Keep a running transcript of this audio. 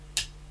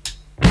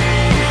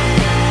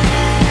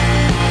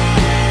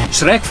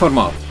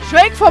Schrägformat.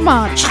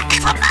 Schrägformat.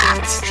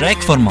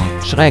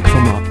 Schrägformat.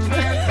 Schrägformat.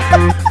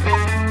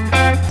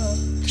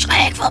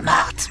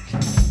 Schrägformat.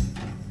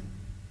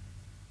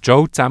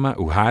 Ciao zusammen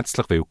und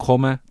herzlich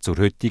willkommen zur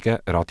heutigen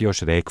Radio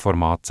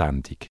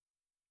Schrägformat-Sendung.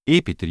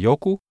 Ich bin der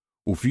Jogu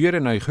und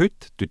führe euch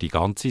heute durch die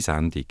ganze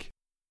Sendung.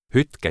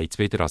 Heute geht es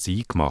wieder ans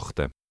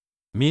Eingemachte.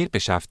 Wir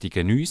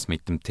beschäftigen uns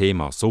mit dem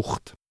Thema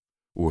Sucht.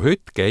 Und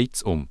heute geht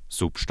es um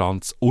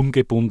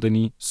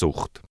substanzungebundene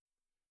Sucht.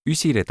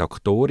 Unsere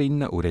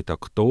Redaktorinnen und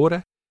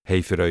Redaktoren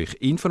haben für euch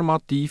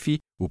informative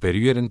und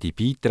berührende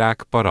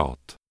Beiträge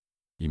parat.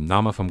 Im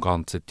Namen vom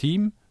ganzen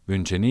Team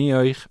wünsche ich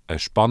euch eine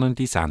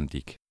spannende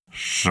Sendung.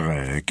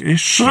 Schräg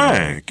ist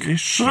schräg,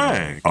 ist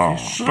schräg,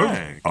 ist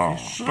schräg,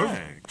 ist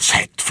schräg.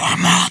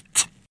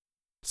 Z-Format.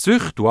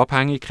 Sucht und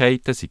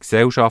Abhängigkeiten sind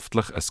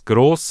gesellschaftlich ein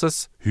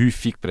grosses,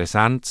 häufig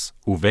präsentes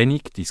und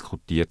wenig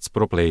diskutiertes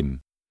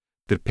Problem.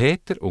 Der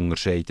Peter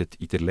unterscheidet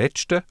in der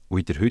letzten und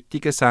in der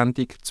heutigen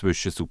Sendung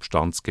zwischen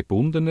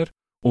substanzgebundener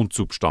und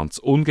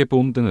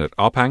substanzungebundener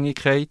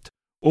Abhängigkeit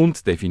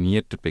und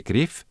definiert den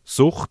Begriff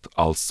Sucht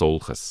als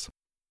solches.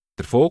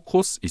 Der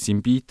Fokus in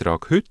seinem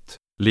Beitrag heute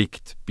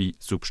liegt bei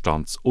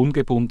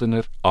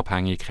substanzungebundener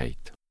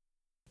Abhängigkeit.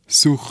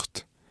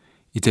 Sucht.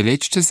 In der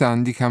letzten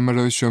Sendung haben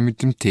wir uns schon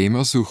mit dem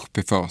Thema Sucht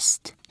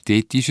befasst.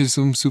 Dort ist es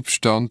um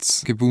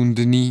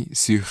substanzgebundene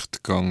Süchte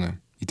gegangen.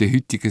 In der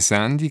heutigen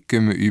Sendung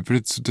gehen wir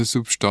über zu der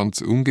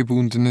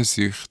substanzungebundenen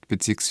Sucht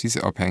bzw.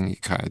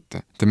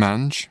 Abhängigkeiten. Der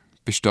Mensch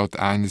besteht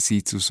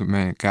einerseits aus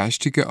einem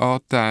geistigen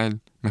Anteil,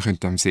 man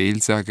könnte am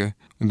Seele sagen,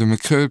 und einem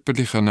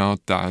körperlichen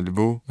Anteil,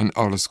 wo, wenn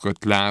alles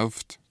gut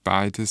läuft,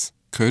 beides,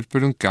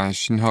 Körper und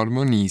Geist in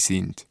Harmonie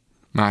sind.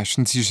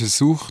 Meistens ist eine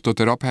Sucht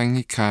oder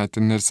Abhängigkeit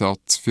ein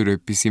Ersatz für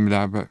etwas im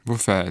Leben,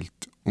 das fehlt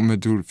und man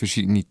durch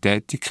verschiedene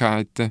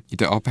Tätigkeiten in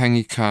der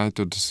Abhängigkeit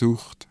oder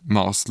Sucht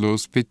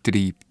masslos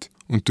betreibt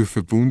und durch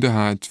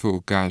Verbundenheit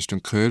von Geist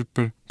und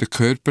Körper den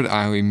Körper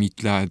auch in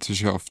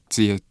Mitleidenschaft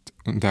zieht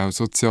und auch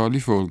soziale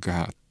Folgen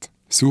hat.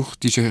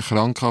 Sucht ist eine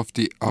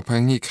krankhafte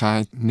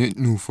Abhängigkeit nicht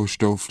nur von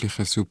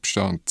stofflichen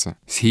Substanzen.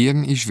 Das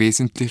Hirn ist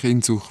wesentlich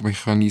in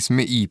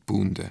Suchtmechanismen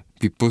eingebunden.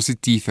 Bei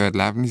positiven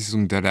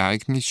Erlebnissen und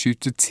Ereignissen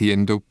schüttet das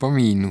Hirn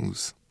Dopamin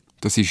aus.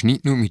 Das ist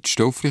nicht nur mit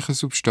stofflichen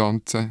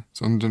Substanzen,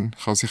 sondern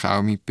kann sich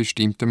auch mit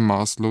bestimmtem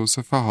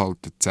masslosen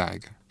Verhalten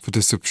zeigen. Von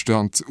der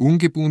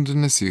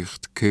substanzungebundenen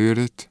Sucht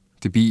gehört,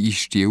 dabei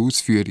ist die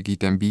Ausführung in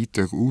diesem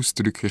Beitrag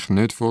ausdrücklich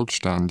nicht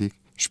vollständig,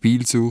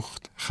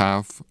 Spielsucht,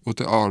 Kauf-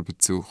 oder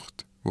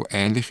Arbeitssucht, wo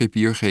ähnliche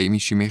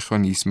biochemische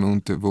Mechanismen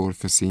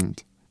unterworfen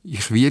sind.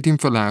 Ich werde im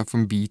Verlauf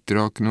des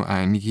Beitrags noch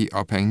einige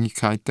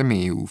Abhängigkeiten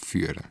mehr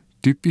aufführen.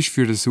 Typisch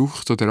für eine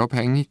Sucht oder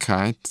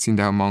Abhängigkeit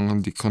sind auch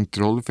mangelnde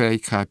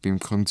Kontrollfähigkeit beim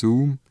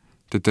Konsum,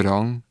 der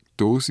Drang, die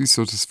Dosis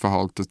oder das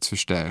Verhalten zu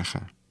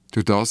verstärken.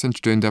 Durch das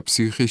entstehen auch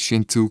psychische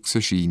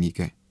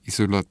Entzugserscheinungen,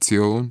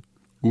 Isolation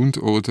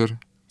und/oder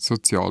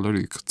sozialer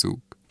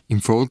Rückzug.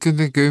 Im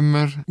Folgenden gehen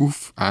wir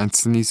auf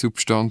einzelne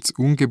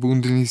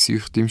substanzungebundene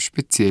Süchte im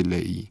Speziellen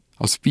ein.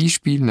 Als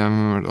Beispiel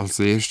nehmen wir als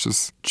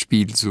erstes die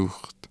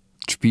Spielsucht.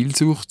 Die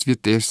Spielsucht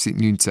wird erst seit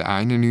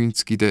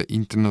 1991 in der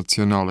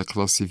internationalen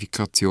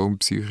Klassifikation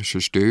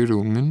psychischer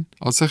Störungen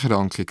als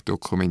Erkrankung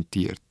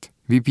dokumentiert.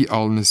 Wie bei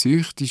allen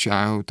Süchten ist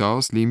auch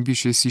das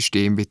limbische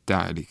System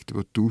beteiligt,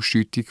 das die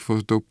Ausschüttung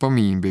von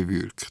Dopamin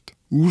bewirkt.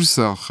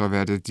 Ursachen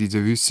werden in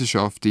der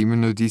Wissenschaft immer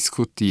noch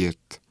diskutiert,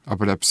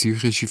 aber auch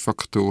psychische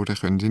Faktoren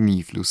können einen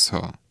Einfluss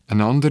haben.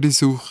 Eine andere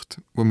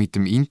Sucht, die mit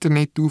dem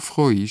Internet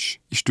aufgekommen ist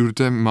durch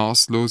den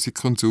masslosen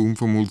Konsum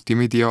von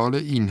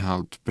multimedialen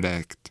Inhalten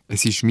geprägt.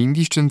 Es ist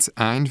mindestens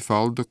ein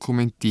Fall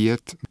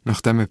dokumentiert,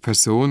 nachdem eine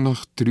Person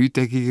nach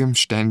 3-tägigem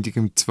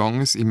ständigem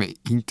Zwanges im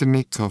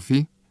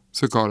Internetcafé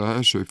sogar an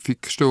Erschöpfung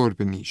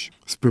gestorben ist.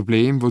 Das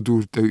Problem, das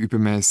durch den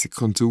übermäßigen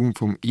Konsum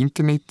vom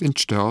Internet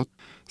entsteht,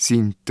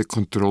 sind der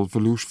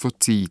Kontrollverlust von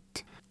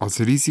Zeit. Als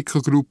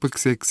Risikogruppe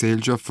sieht die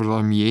Gesellschaft vor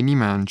allem jene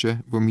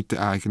Menschen, die mit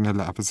der eigenen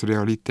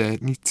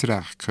Lebensrealität nicht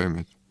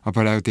zurechtkommen.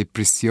 Aber auch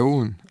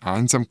Depression,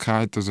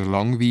 Einsamkeit oder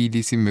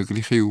Langweile sind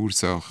mögliche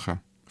Ursachen.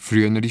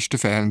 Früher war der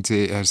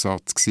Fernseher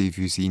Ersatz für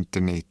das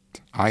Internet.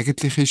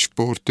 Eigentlich ist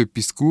Sport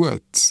etwas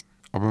Gutes,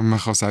 aber man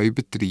kann es auch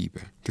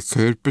übertreiben. Der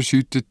Körper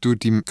schüttet durch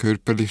die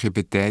körperliche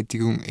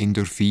Betätigung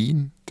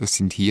Endorphin, das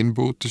sind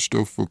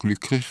Hirnbotenstoffe, die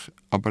glücklich,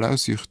 aber auch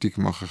süchtig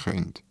machen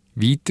können.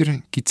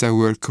 Weiter gibt es auch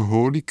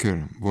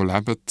Workaholiker, die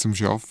leben zum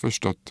Arbeiten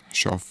statt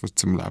Arbeiten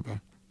zum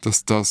Leben.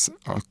 Dass das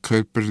an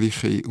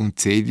körperliche und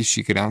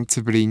seelische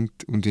Grenzen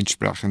bringt und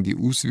entsprechende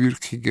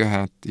Auswirkungen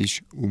hat,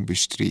 ist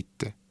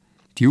unbestritten.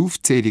 Die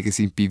Aufzählungen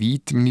sind bei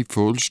weitem nicht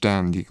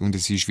vollständig und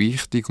es ist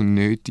wichtig und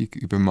nötig,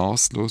 über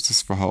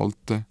massloses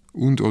Verhalten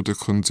und/oder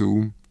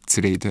Konsum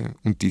zu reden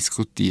und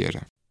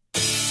diskutieren.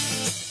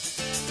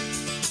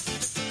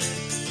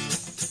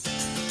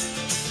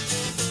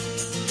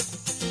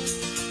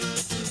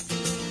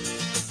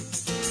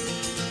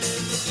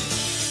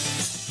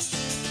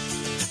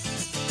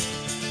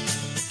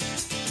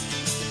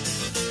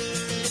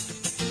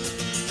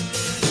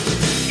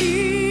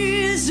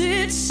 Is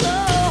it so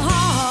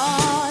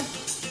hard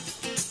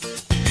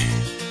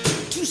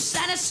to say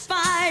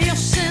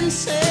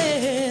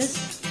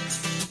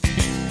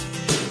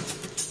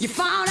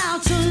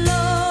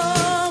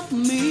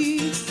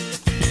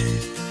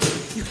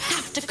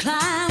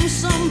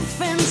some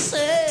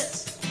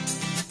fences,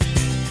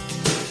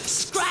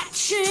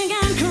 scratching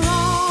and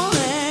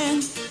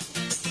crawling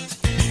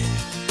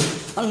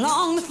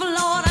along the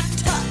floor to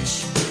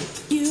touch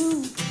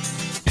you.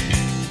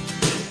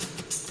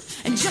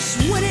 And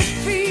just when it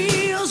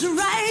feels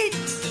right,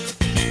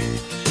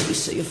 you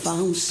say you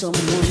found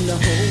someone to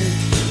hold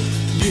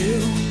you.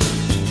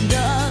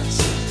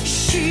 Does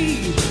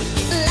she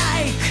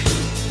like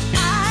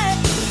I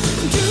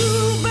do,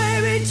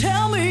 baby?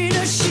 Tell me,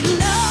 does she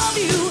love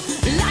you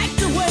like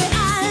the way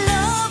I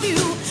love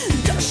you?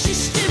 Does she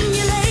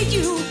stimulate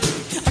you,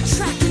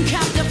 attract and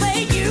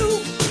captivate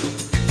you?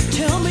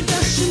 Tell me,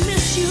 does she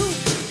miss you,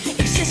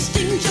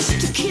 existing just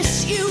to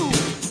kiss you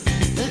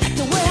like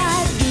the way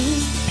I do?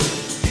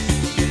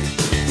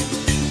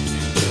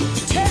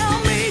 Tell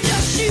me,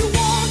 does she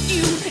want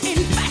you,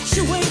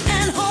 infatuate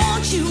and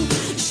haunt you?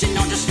 Does she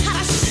know just how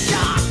to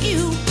shock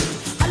you,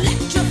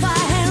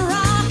 electrify and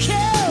rock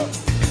you?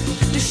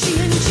 Does she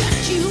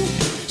inject you,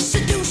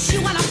 seduce you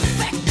and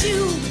affect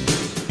you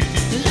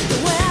like the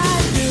way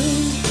I do?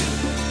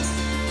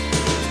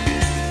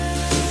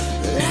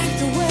 Like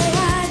the way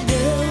I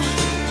do.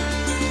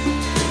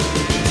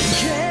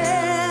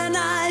 Can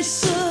I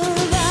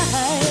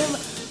survive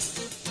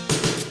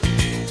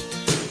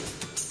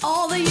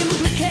all the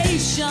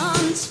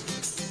implications?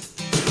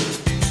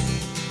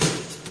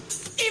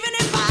 Even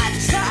if I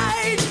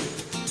tried,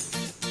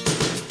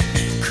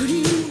 could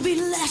you be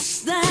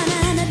less than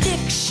an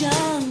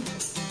addiction?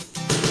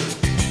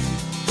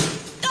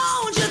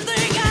 Don't you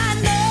think I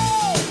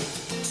know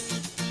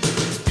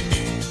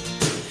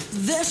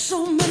there's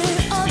so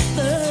many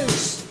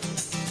others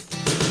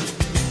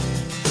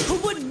who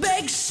would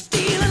beg,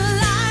 steal and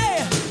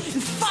lie,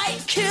 and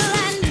fight, kill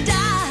and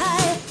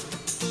die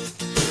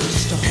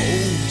just to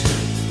hold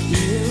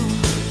you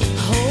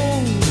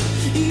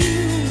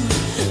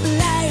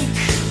like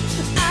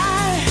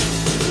I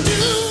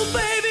do,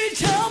 baby.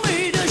 Tell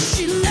me, does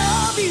she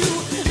love you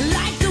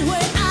like the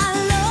way I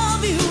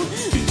love you?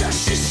 Does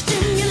she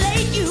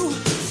stimulate you,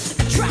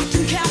 attract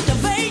and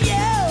captivate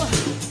you?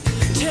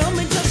 Tell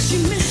me, does she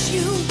miss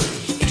you,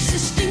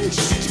 existing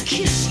just to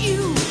kiss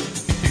you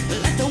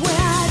like the way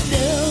I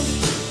do?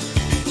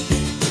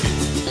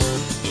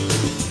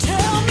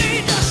 Tell me,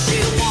 does she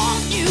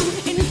want you,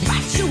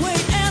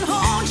 infatuate and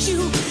haunt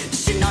you?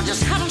 Does she know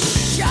just how to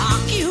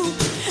shock you,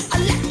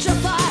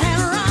 electrify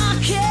and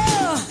rock you?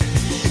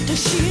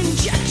 Does she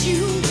inject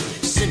you,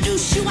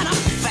 seduce you and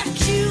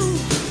affect you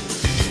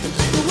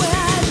like the way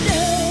I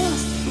do?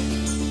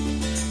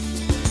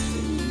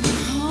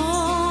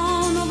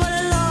 Oh,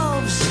 nobody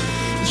loves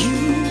you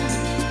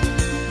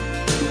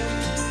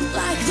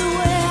like the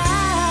way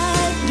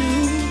I do.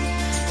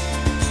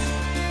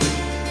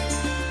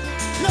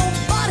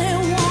 Nobody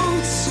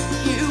wants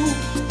you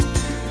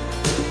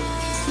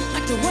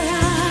like the way I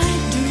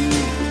do.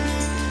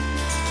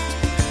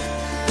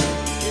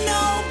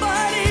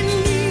 Nobody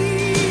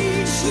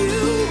needs you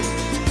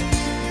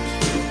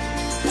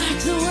like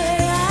the way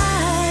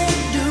I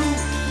do.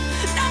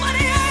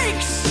 Nobody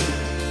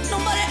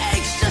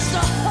aches just to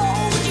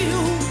hold you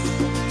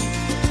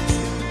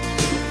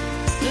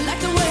like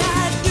the way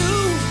I do.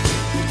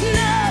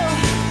 No,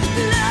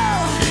 no, no.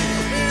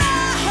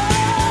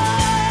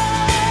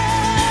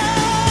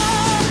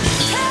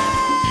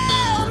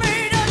 Tell me,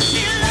 does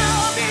she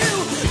love you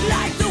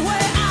like the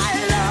way I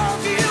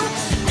love you?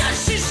 Does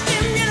she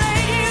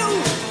stimulate you,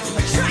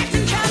 attract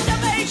and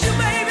captivate you,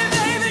 baby,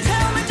 baby?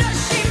 Tell me, does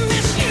she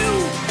miss you,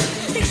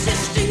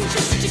 existing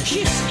just to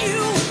kiss you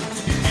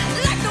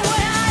like the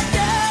way I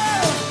do?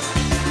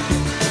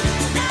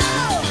 No,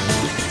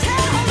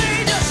 tell me,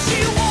 does she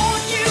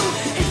want you,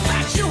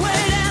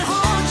 infatuate and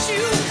haunt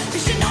you?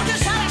 Does she know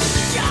just how to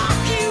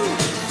shock you,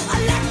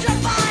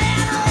 electrify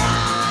and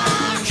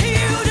rock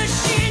you? Does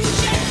she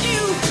inject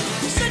you,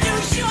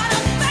 seduce you and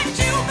affect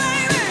you,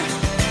 baby,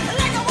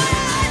 like the way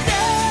I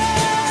do?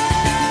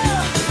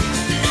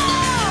 No,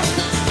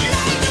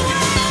 like the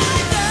way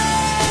I do.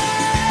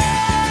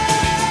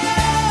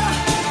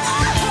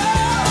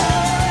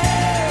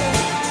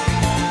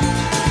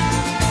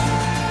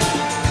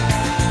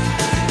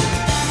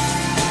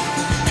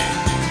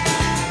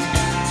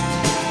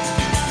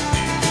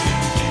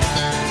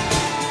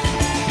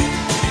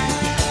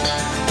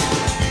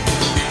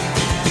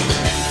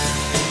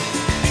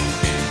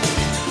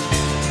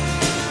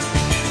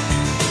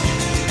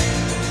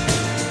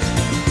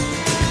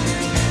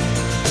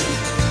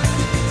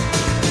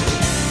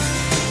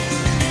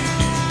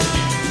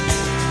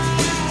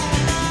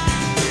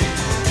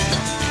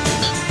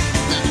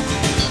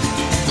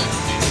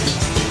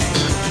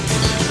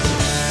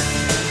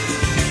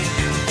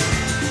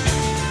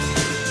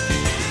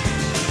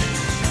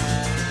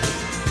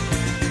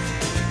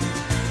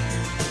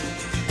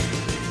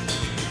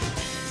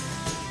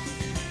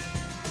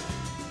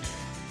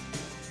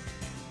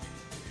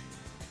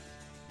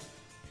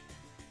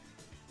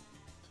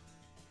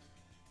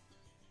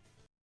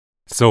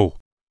 So,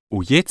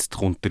 und jetzt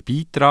kommt der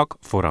Beitrag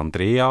von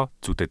Andrea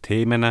zu den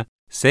Themen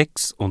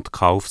Sex und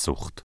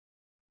Kaufsucht.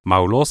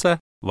 Mal hören,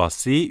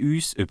 was sie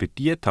uns über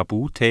diese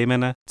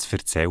Tabuthemen zu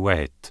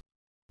erzählen hat.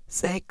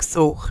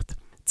 Sexsucht.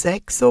 Die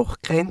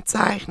Sexsucht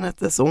kennzeichnet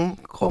ein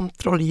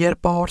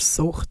unkontrollierbares,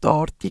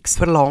 suchtartiges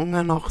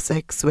Verlangen nach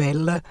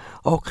sexueller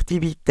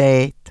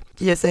Aktivität.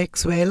 Die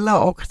sexuellen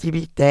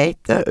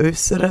Aktivitäten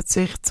äußern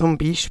sich zum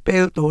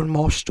Beispiel durch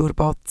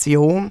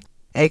Masturbation,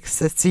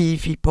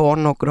 exzessive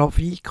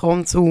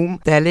Pornografiekonsum,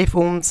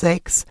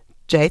 Telefonsex,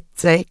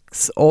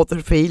 Chatsex oder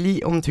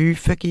viele und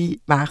häufige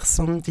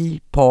wechselnde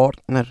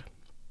Partner.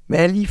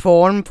 Welche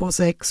Form von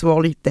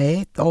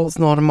Sexualität als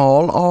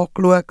normal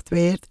angeschaut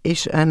wird,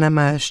 ist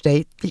einem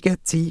stetigen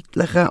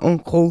zeitlichen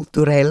und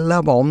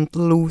kulturellen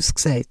Wandel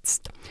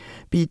ausgesetzt.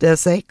 Bei der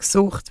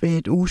Sexsucht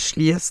wird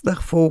ausschliesslich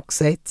von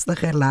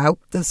gesetzlich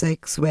erlaubten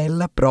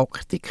sexuellen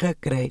Praktiken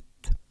geredet.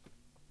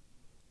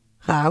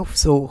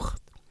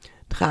 Kaufsucht.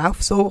 Die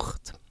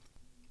Kaufsucht,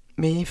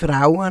 mehr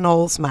Frauen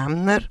als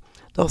Männer,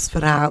 das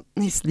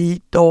Verhältnis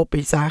liegt hier bei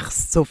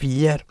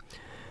 6:4.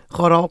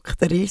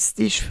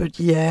 Charakteristisch für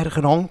die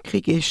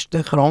Erkrankung ist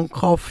der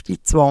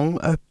krankhafte Zwang,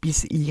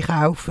 etwas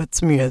einkaufen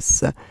zu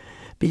müssen.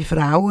 Bei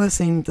Frauen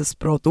sind es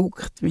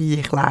Produkte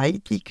wie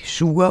Kleidung,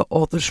 Schuhe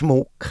oder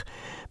Schmuck.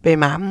 Bei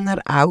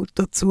Männern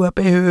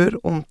Autozubehör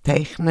und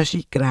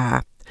technische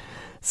Geräte.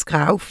 Das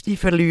Gekaufte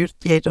verliert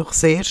jedoch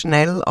sehr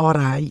schnell an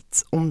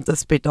Reiz und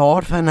es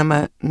bedarf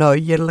einem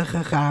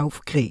neuerlichen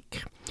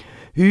Kaufkick.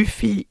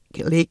 Häufig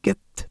liegen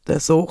der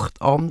Sucht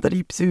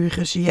andere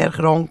psychische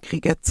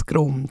Erkrankungen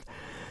zugrunde.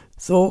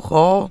 So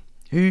kann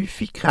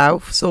häufig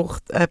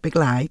Kaufsucht eine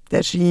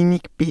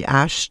Begleiterscheinung bei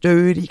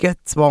Essstörungen,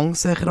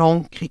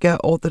 Zwangserkrankungen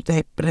oder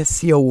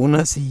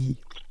Depressionen sein.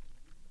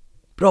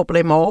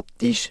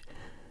 Problematisch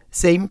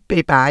sind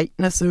bei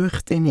beiden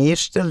Süchten in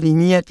erster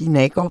Linie die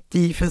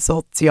negativen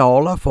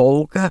sozialen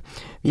Folgen,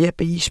 wie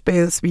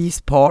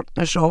beispielsweise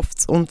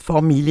Partnerschafts- und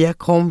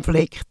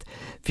Familienkonflikte,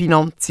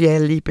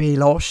 finanzielle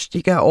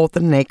Belastungen oder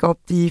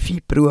negative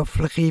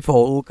berufliche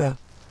Folgen.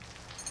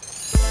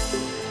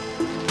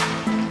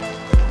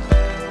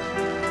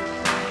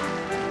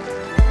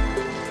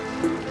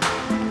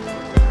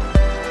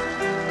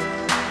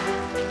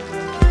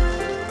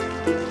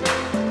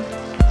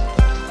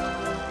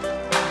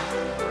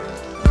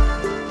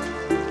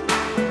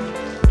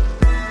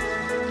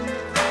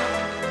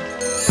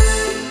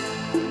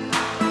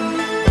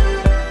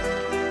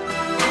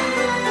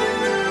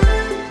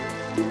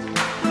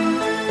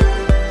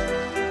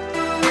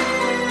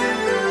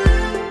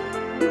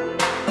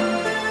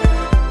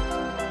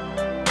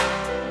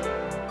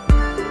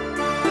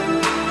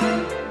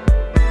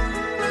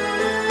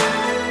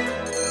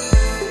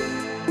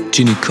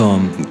 Juni,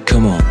 come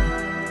on.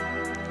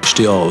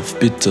 Steh auf,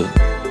 bitte.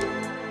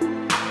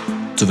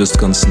 Du wirst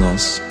ganz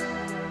nass.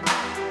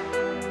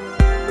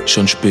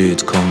 Schon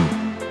spät, komm.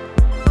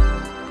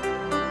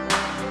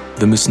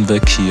 Wir müssen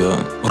weg hier,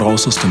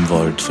 raus aus dem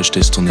Wald,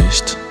 verstehst du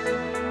nicht?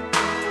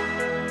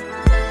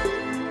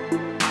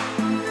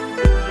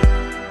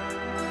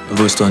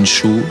 Wo ist dein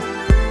Schuh?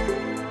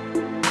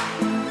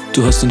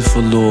 Du hast ihn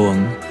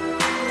verloren,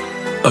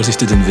 als ich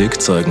dir den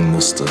Weg zeigen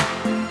musste.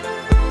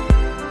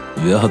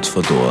 Wer hat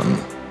verloren?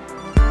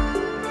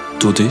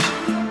 Du dich?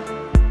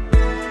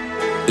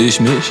 Ich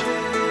mich?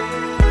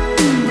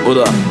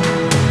 Oder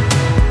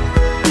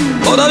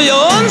wir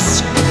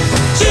uns?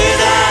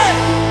 Juni,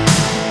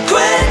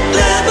 quit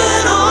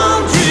living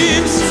on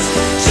dreams.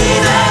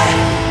 Juni,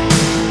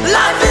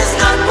 life is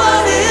not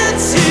what it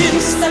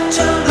seems.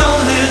 Such a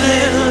lonely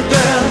little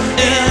girl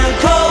in a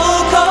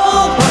cold,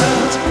 cold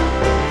world.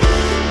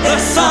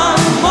 There's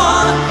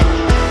someone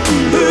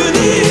who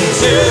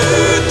needs you.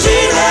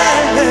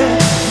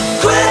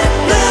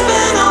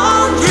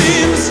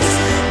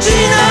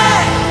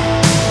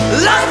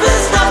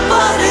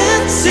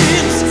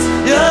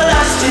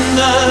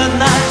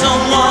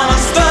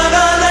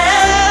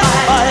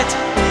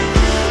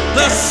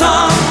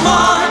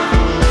 Someone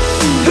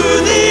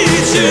who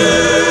needs you,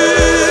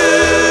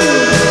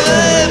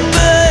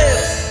 babe.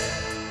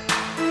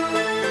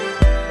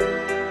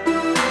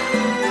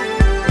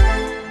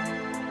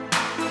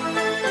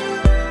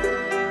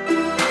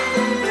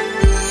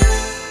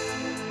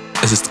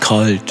 Es ist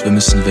kalt, wir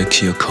müssen weg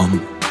hier,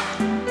 komm.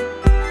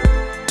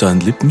 Dein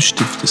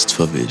Lippenstift ist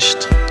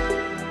verwischt.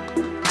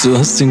 Du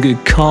hast ihn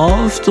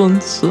gekauft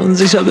und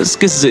ich habe es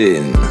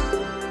gesehen.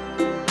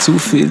 Zu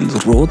viel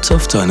Rot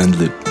auf deinen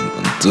Lippen.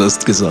 Du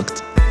hast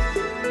gesagt,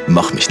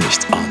 mach mich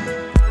nicht an.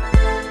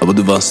 Aber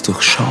du warst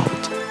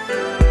durchschaut.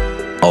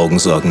 Augen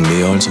sagen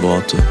mehr als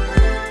Worte.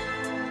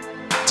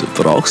 Du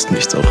brauchst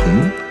mich doch,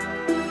 hm?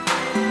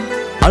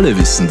 Alle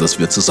wissen, dass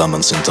wir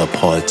zusammen sind ab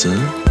heute.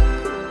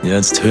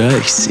 Jetzt höre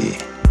ich sie.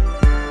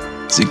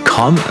 Sie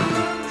kommen.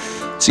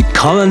 Sie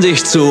kommen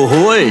dich zu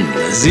holen.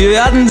 Sie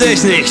werden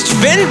dich nicht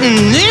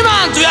finden.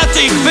 Niemand wird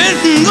dich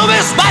finden. Du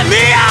bist bei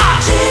mir.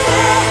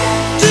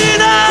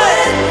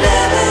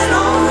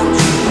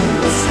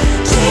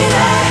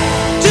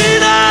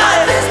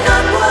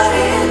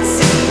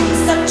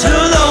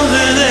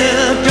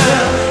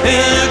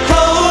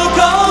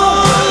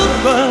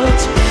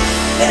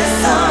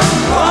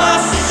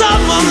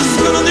 Someone's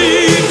gonna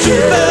need you,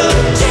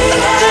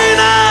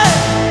 Gina.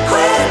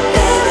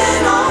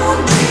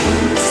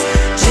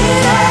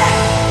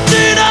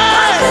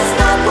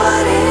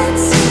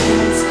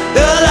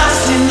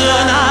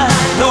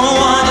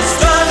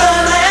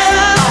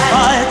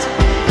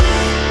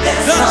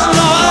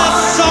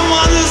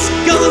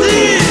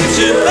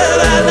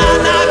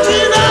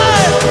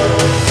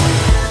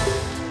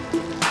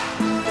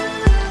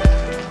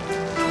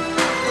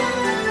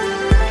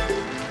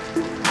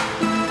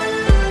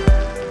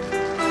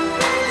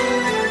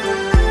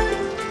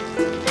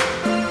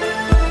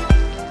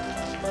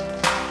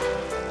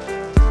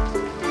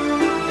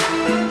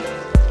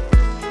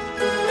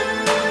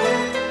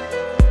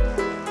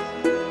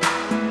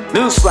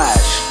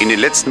 Newsflash! In den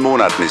letzten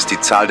Monaten ist die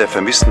Zahl der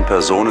vermissten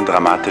Personen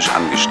dramatisch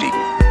angestiegen.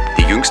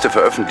 Die jüngste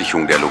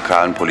Veröffentlichung der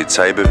lokalen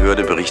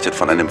Polizeibehörde berichtet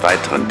von einem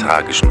weiteren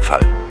tragischen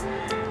Fall.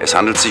 Es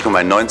handelt sich um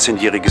ein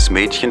 19-jähriges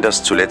Mädchen,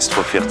 das zuletzt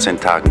vor 14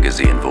 Tagen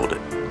gesehen wurde.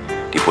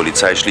 Die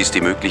Polizei schließt die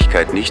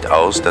Möglichkeit nicht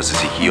aus, dass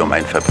es sich hier um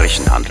ein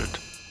Verbrechen handelt.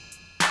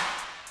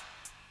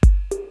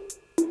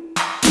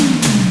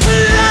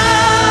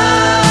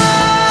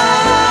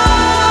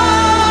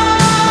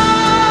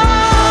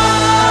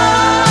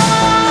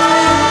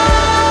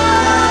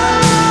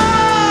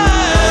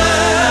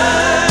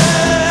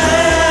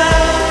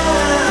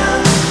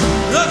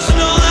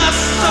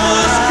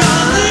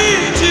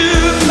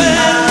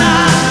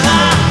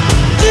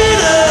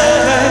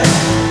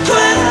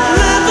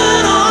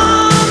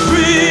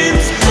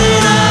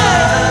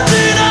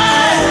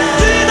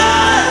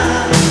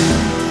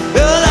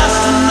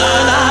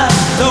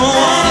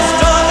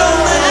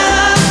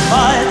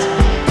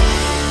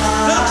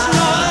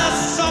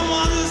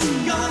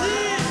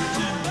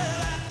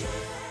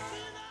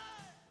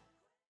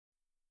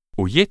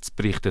 Und jetzt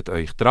berichtet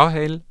euch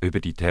Rahel über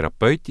die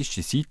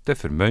therapeutische Seite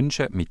für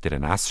Menschen mit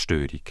einer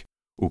Essstörung.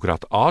 Und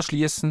gerade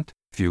anschliessend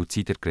fühlt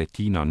sie der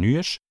Gretina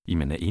Nüesch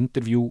in einem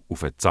Interview auf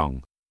den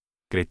Zang.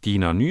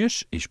 Gretina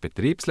Nüesch ist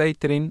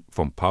Betriebsleiterin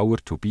vom Power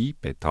to Be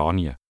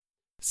Bethanien.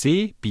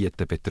 Sie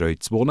bietet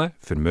betreutes Wohnen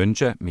für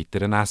Menschen mit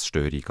einer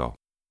Essstörung an.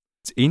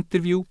 Das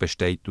Interview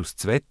besteht aus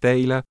 2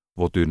 Teilen,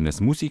 die durch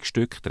ein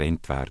Musikstück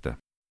getrennt werden.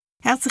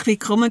 Herzlich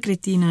willkommen,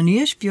 Gretina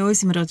Nüesch, bei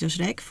uns im Radio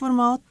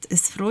Schrägformat.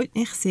 Es freut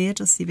mich sehr,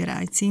 dass Sie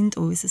bereit sind,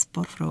 uns ein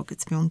paar Fragen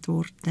zu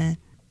beantworten.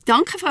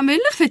 Danke, Frau Müller,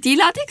 für die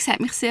Einladung. Es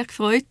hat mich sehr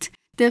gefreut,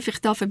 dass ich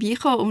hier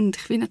vorbeikommen und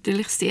ich bin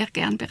natürlich sehr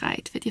gerne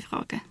bereit für die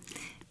Fragen.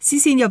 Sie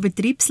sind ja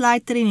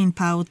Betriebsleiterin in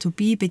Power to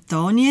Be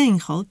Bethanien in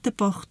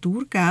Kaltenbach,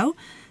 Thurgau.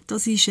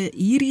 Das ist eine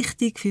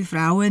Einrichtung für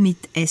Frauen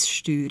mit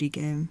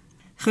Essstörungen.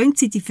 Können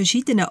Sie die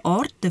verschiedenen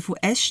Arten von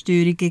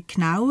Essstörungen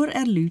genauer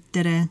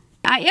erläutern?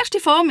 Eine erste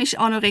Form ist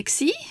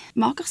Anorexie,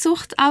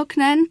 Magersucht auch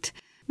genannt,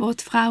 wo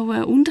die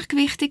Frauen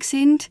untergewichtig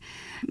sind.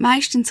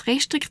 Meistens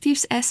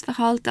restriktives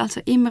Essverhalten, also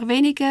immer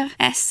weniger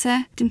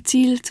essen, mit dem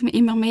Ziel, zum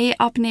immer mehr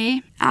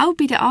abnehmen. Auch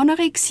bei der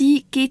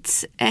Anorexie gibt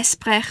es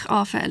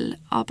Essbrechanfälle,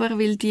 aber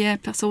weil die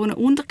Personen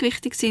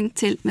untergewichtig sind,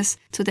 zählt man es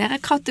zu dieser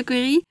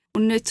Kategorie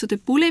und nicht zu der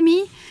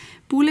Bulimie.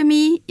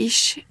 Bulimie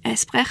ist ein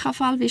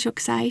Essprechanfall, wie schon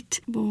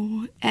gesagt,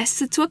 wo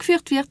Essen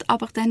zugeführt wird,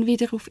 aber dann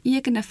wieder auf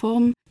irgendeine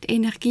Form die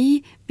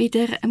Energie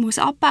wieder muss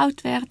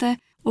abgebaut werden.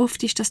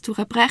 Oft ist das durch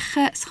ein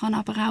Brechen, es kann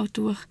aber auch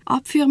durch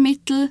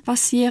Abführmittel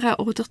passieren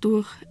oder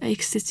durch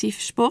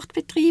exzessives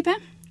Sportbetriebe.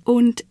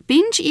 Und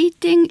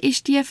Binge-Eating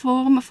ist die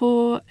Form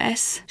von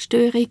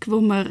Essstörung, wo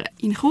man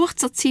in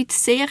kurzer Zeit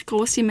sehr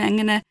grosse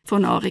Mengen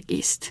von Nahrung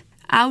isst.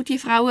 Auch die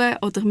Frauen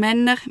oder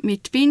Männer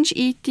mit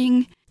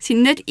Binge-Eating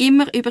sind nicht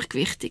immer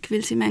übergewichtig,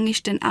 weil sie manchmal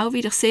dann auch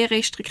wieder sehr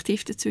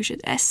restriktiv dazwischen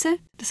essen.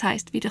 Das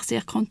heisst, wieder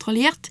sehr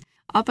kontrolliert.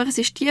 Aber es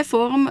ist die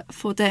Form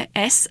der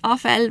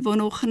Essanfälle, wo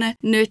nachher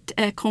nicht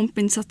eine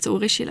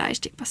kompensatorische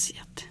Leistung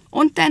passiert.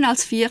 Und dann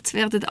als viertes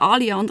werden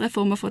alle anderen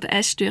Formen der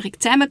Essstörung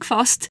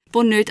zusammengefasst,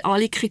 die nicht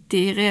alle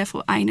Kriterien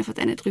von einer von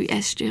diesen 3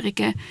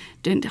 Essstörungen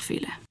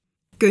erfüllen.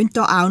 Gehen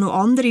da auch noch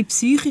andere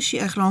psychische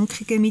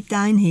Erkrankungen mit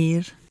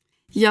einher?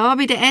 Ja,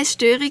 bei den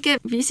Essstörungen,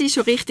 wie Sie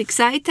schon richtig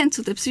gesagt haben,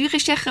 zu den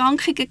psychischen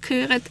Erkrankungen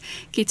gehören,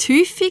 gibt es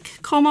häufig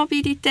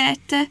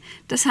Komorbiditäten,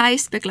 das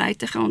heisst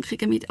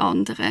Begleiterkrankungen mit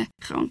anderen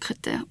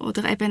Krankheiten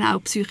oder eben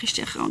auch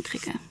psychische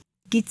Erkrankungen.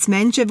 Gibt es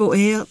Menschen,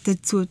 die eher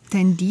dazu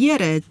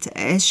tendieren, eine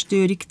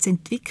Essstörung zu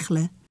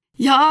entwickeln?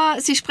 Ja,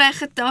 Sie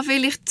sprechen da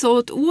vielleicht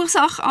so die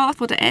Ursache an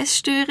von der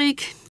Essstörung.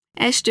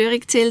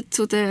 Essstörung zählt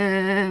zu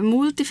den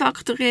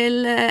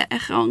multifaktoriellen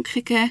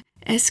Erkrankungen.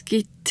 Es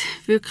gibt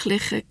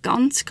wirklich eine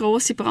ganz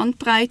grosse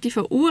Bandbreite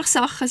von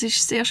Ursachen. Es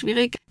ist sehr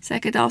schwierig zu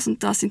sagen, das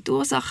und das sind die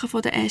Ursachen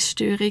von der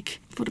Essstörung.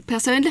 Von der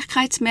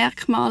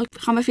Persönlichkeitsmerkmal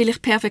kann man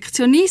vielleicht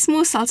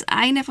Perfektionismus als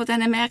eine von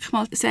diesen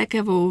Merkmalen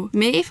sagen, wo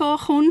mehr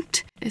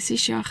vorkommt. Es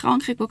ist ja eine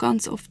Krankheit, die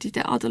ganz oft in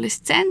der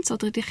Adoleszenz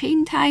oder in der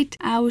Kindheit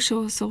auch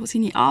schon so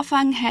seine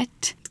Anfänge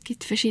hat. Es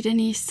gibt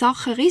verschiedene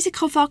Sachen,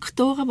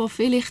 Risikofaktoren, die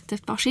vielleicht die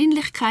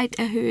Wahrscheinlichkeit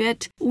erhöhen.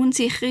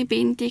 Unsichere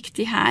Bindung,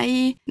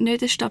 zuhause,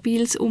 nicht ein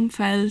stabiles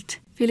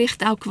Umfeld.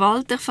 Vielleicht auch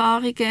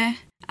Gewalterfahrungen.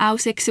 Auch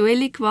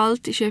sexuelle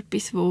Gewalt ist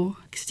etwas, wo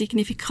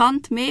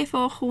signifikant mehr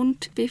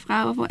vorkommt bei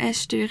Frauen, die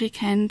Essstörung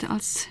haben,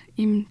 als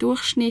im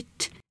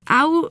Durchschnitt.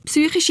 Auch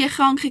psychische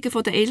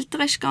Erkrankungen der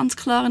Eltern ist ganz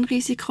klar ein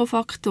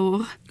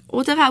Risikofaktor.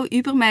 Oder auch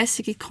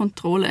übermäßige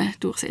Kontrolle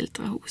durchs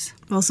Elternhaus.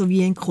 Also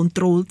wie ein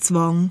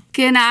Kontrollzwang.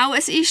 Genau,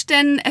 es ist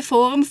dann eine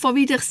Form von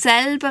wieder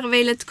selber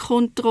die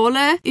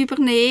Kontrolle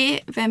übernehmen,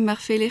 wenn man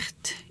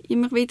vielleicht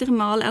immer wieder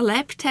mal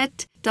erlebt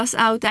hat, dass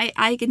auch der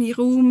eigene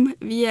Raum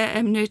wie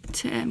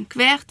nicht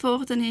gewährt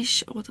worden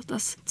ist oder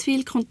dass zu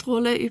viel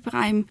Kontrolle über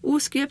einem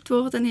ausgeübt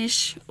worden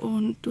ist.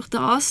 Und durch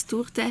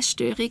die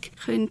Essstörung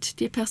können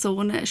die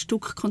Personen ein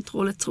Stück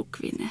Kontrolle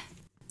zurückgewinnen.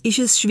 Ist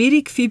es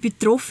schwierig für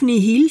Betroffene,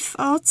 Hilfe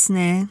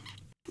anzunehmen?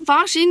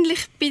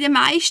 Wahrscheinlich bei den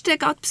meisten,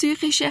 gerade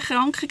psychischen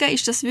Erkrankungen,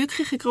 ist das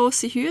wirklich eine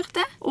grosse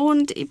Hürde.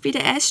 Und bei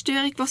der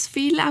Essstörung, was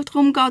viel auch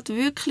darum geht,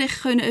 wirklich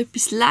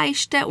etwas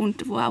leisten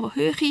und wo auch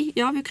wirklich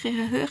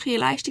eine höhere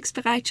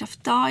Leistungsbereitschaft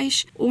da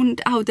ist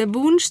und auch der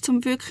Wunsch,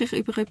 um wirklich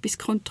über etwas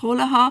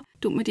Kontrolle zu haben,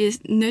 tut man die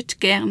nicht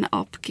gerne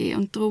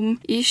abgeben. Und darum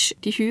ist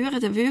die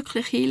Hürde,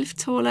 wirklich Hilfe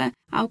zu holen,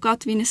 auch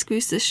gerade wenn eine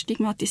gewisse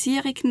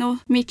Stigmatisierung noch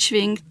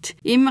mitschwingt,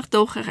 immer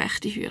doch eine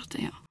rechte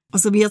Hürde, ja.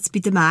 Also wird es bei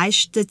den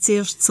meisten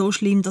zuerst so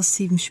schlimm, dass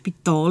sie im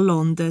Spital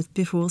landen,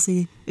 bevor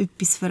sie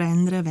etwas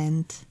verändern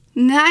wollen?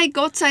 Nein,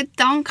 Gott sei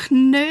Dank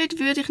nicht,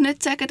 würde ich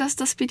nicht sagen, dass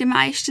das bei den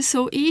meisten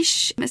so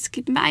ist. Es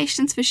gibt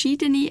meistens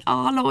verschiedene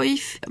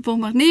Anläufe, die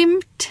man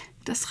nimmt.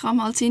 Das kann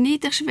mal sein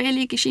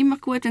niederschwellig. Es ist immer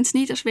gut, wenn es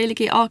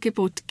niederschwellige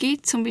Angebote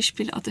gibt, zum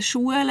Beispiel an den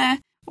Schulen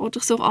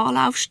oder so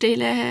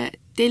Anlaufstellen,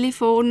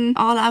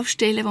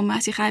 Telefonanlaufstellen, wo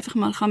man sich einfach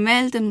mal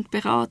melden und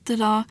beraten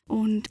lassen.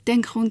 Und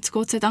dann kommt es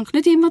Gott sei Dank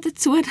nicht immer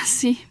dazu, dass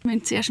sie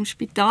zuerst im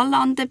Spital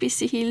landen, bis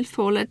sie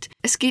Hilfe holen.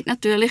 Es gibt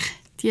natürlich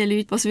die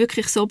Leute, was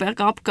wirklich so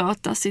bergab geht,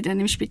 dass sie dann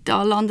im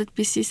Spital landen,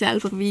 bis sie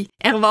selber wie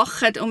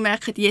erwachen und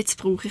merken, jetzt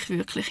brauche ich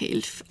wirklich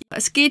Hilfe.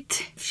 Es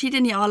gibt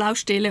verschiedene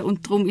Anlaufstellen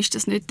und darum ist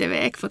das nicht der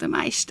Weg der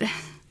meisten.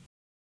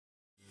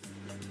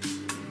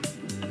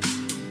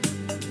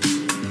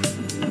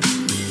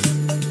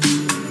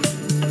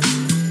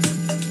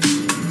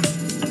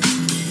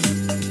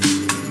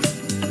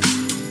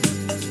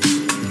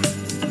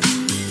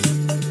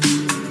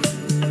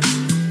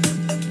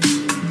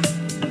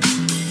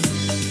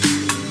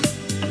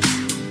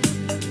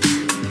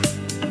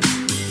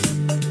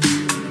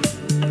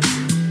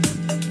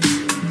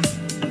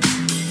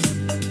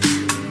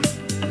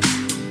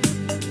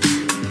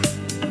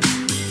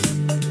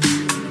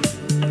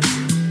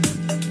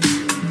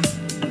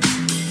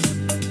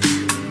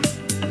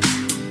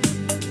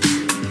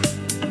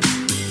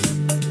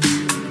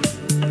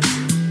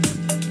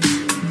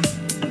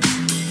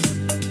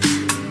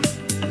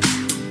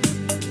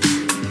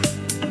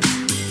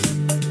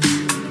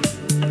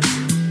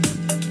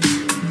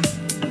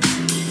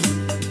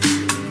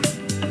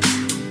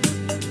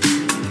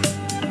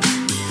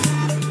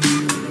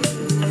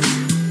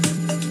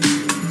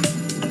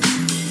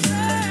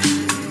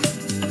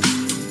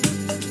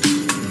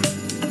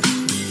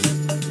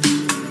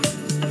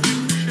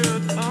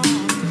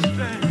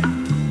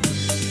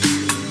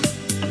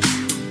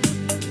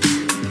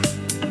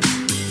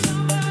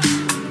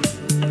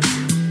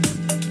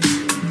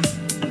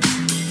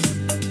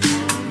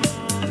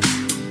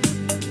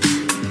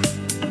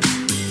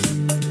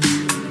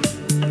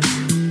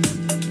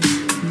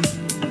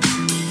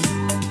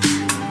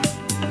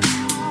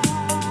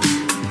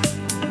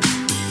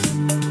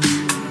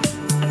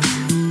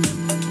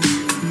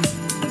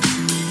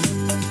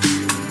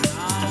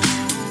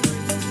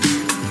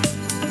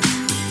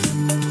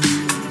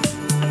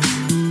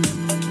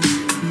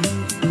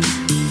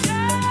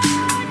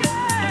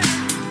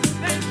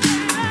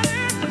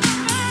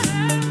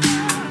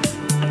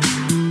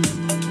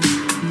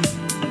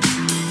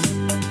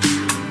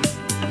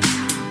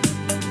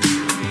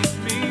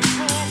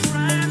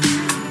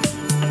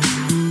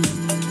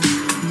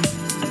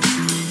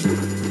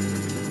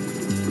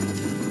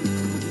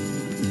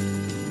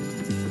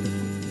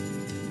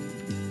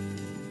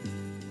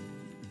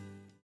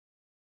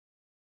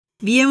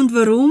 Wie und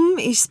warum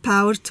ist das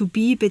Power to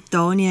Be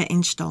Bethanien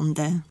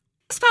entstanden?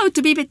 Das Power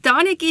to Be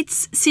Bethanien gibt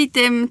es seit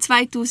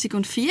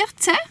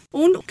 2014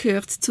 und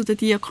gehört zu der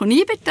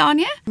Diakonie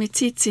Bethanien mit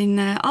Sitz in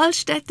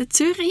Altstätten,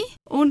 Zürich.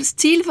 Und das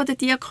Ziel der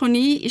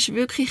Diakonie ist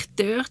wirklich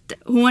dort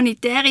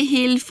humanitäre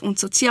Hilfe und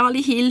soziale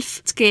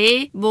Hilfe zu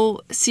geben,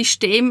 wo das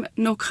System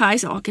noch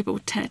kein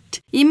Angebot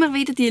hat. Immer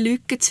wieder die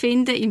Lücken zu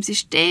finden im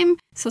System.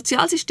 Das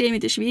Sozialsystem in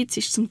der Schweiz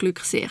ist zum Glück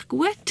sehr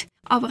gut.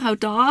 Aber auch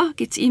da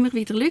gibt es immer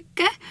wieder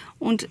Lücken.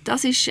 Und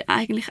das ist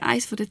eigentlich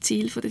eines der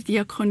Ziele der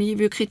Diakonie,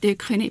 wirklich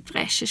dort in die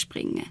Bresche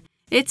springen.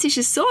 Jetzt ist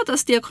es so,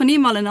 dass die Diakonie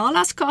mal einen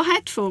Anlass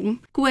hat vor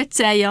gut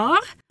 10 Jahren.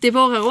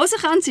 Deborah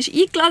Rosenkranz ist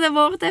eingeladen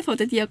worden von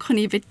der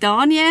Diakonie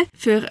Bethanien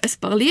für ein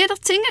paar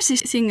Lieder zu singen. Sie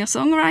ist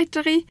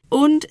Singer-Songwriterin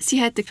und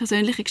sie hat eine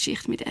persönliche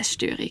Geschichte mit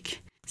Essstörung.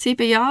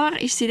 7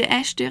 Jahre war sie in der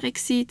Essstörung,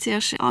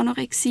 zuerst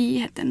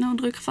Anorexie, hat dann noch einen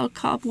Rückfall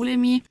gehabt,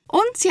 Bulimie.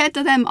 Und sie hat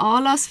an diesem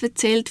Anlass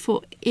erzählt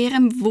von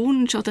ihrem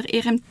Wunsch oder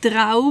ihrem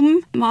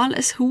Traum, mal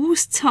ein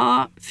Haus zu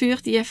haben für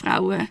diese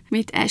Frauen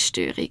mit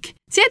Essstörung.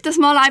 Sie hat das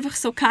mal einfach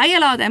so fallen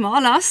lassen, an diesem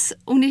Anlass,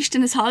 und ist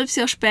dann ein halbes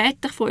Jahr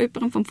später von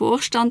jemandem vom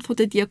Vorstand von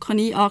der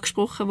Diakonie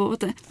angesprochen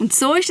worden. Und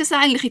so ist das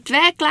eigentlich in die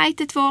Wege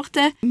geleitet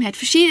worden. Man hat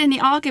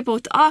verschiedene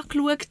Angebote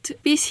angeschaut,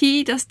 bis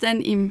hin, dass dann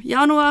im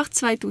Januar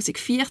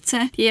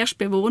 2014 die erste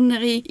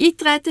Bewohnerin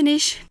eingetreten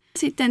ist.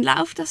 Seitdem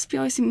läuft das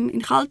bei uns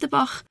in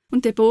Kaltenbach.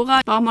 Und Deborah,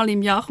 ein paar Mal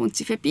im Jahr kommt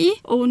sie vorbei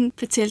und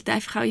erzählt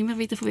einfach auch immer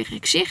wieder von ihrer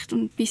Geschichte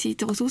und wie sie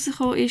daraus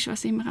rausgekommen ist,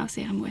 was immer auch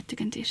sehr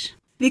ermutigend ist.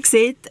 Wie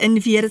sieht ein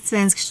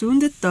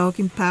 24-Stunden-Tag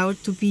im Power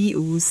to Be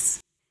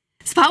aus?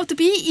 Das Power to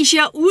Be ist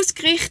ja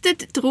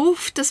ausgerichtet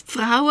darauf, dass die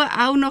Frauen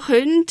auch noch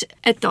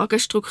eine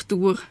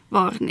Tagesstruktur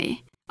wahrnehmen können.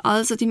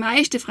 Also die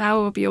meisten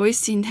Frauen, die bei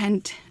uns sind,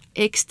 haben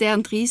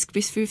extern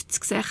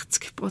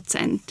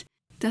 30-50-60%.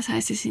 Das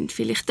heisst, sie sind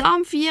vielleicht da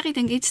am 4,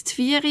 dann gibt es die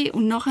 4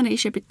 und nachher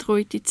ist eine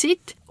betreute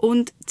Zeit.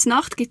 Und die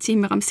Nacht gibt es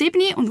immer am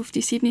 7 und auf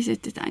die 7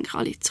 sollten eigentlich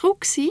alle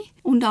zurück sein.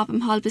 Und ab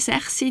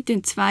 5:30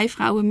 tun 2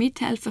 Frauen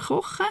mithelfen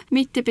kochen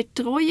mit der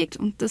Betreuung.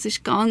 Und das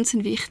ist ganz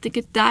ein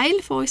wichtiger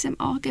Teil von unserem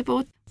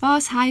Angebot.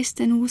 Was heisst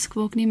denn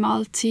ausgewogene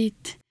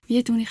Mahlzeit?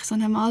 Wie tue ich so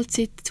eine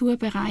Mahlzeit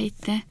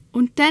zubereiten?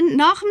 Und dann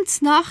nach der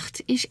Nacht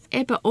ist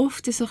eben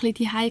oft so ein bisschen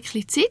die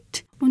heikle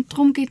Zeit. Und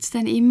darum gibt es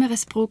dann immer ein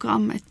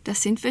Programm.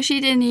 Das sind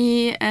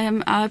verschiedene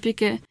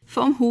Übungen,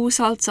 vom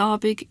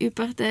Haushaltsabend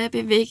über die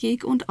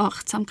Bewegung- und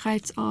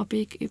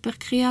Achtsamkeitsabend, über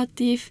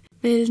Kreativ,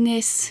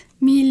 Wellness,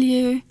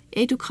 Milieu,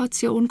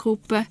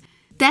 Edukationgruppen.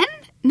 Dann,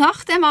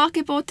 nach dem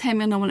Angebot, haben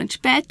wir nochmal einen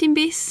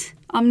Spätimbiss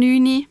am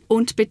 9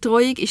 und die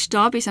Betreuung ist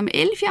da bis am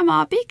 11 am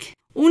Abend.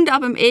 Und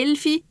ab dem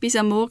 11 bis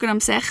am Morgen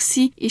am 6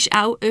 ist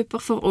auch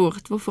jemand vor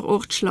Ort, der vor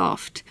Ort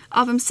schläft.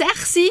 Ab dem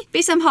 6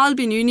 bis am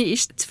 8:30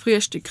 ist die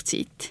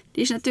Frühstückzeit.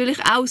 Die ist natürlich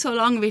auch so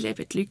lang, weil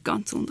eben die Leute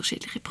ganz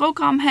unterschiedliche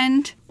Programme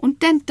haben.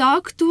 Und dann die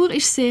Tagtour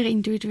ist sehr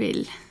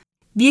individuell.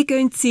 Wie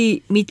gehen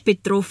Sie mit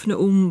Betroffenen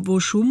um,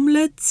 die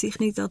schummeln, sich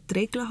nicht an die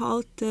Regeln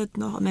halten,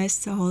 nach dem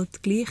Essen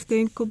halt gleich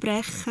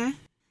brechen?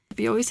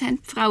 Bei uns haben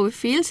die Frauen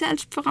viel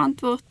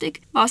Selbstverantwortung,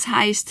 was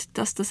heisst,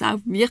 dass das auch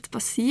wird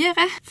passieren.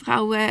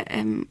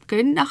 Frauen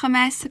gehen nach dem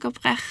Essen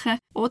brechen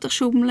oder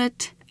schummeln.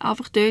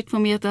 Aber dort,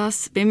 wo wir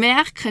das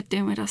bemerken,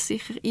 tun wir das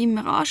sicher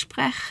immer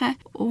ansprechen.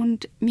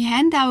 Und wir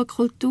haben auch eine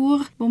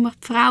Kultur, wo wir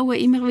die Frauen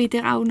immer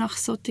wieder auch nach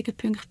solchen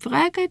Punkten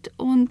fragen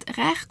und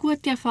recht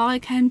gute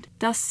Erfahrung haben,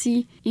 dass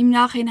sie im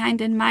Nachhinein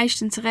dann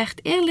meistens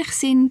recht ehrlich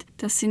sind.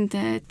 Das sind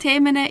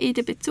Themen in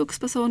den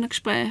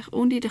Bezugspersonengesprächen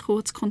und in den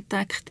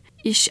Kurzkontakten.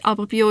 Ist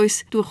aber bei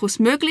uns durchaus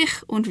möglich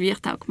und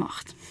wird auch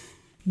gemacht.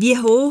 Wie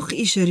hoch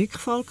ist eine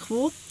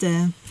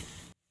Rückfallquote?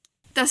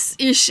 Das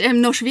ist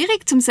noch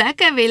schwierig zu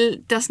sagen,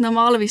 weil das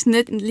normalerweise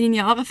nicht ein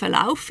linearer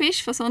Verlauf ist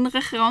von so einer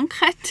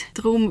Krankheit.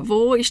 Darum,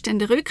 wo ist denn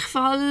der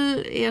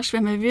Rückfall? Erst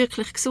wenn man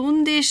wirklich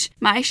gesund ist.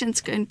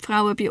 Meistens gehen die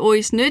Frauen bei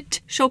uns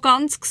nicht schon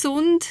ganz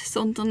gesund,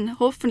 sondern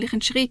hoffentlich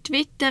einen Schritt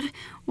weiter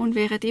und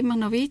werden immer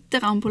noch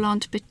weiter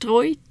ambulant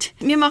betreut.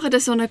 Wir machen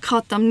so eine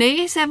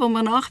Katamnese, wo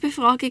wir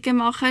Nachbefragungen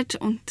machen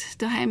und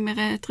da haben wir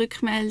die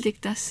Rückmeldung,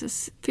 dass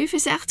es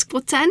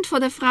 65%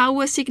 der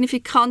Frauen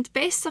signifikant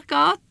besser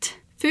geht.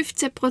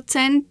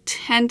 15%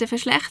 haben eine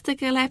Verschlechterung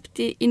erlebt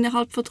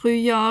innerhalb von 3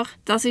 Jahren.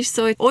 Das ist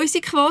so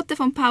unsere Quote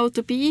vom Power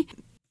to Be.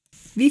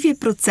 Wie viel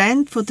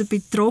Prozent der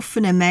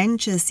betroffenen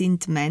Menschen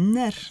sind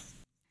Männer?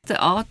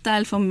 Der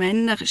Anteil von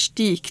Männern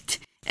steigt.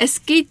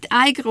 Es gibt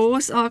eine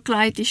gross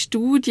angelegte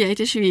Studie in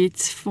der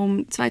Schweiz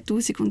von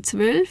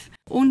 2012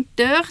 und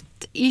dort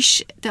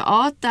ist der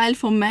Anteil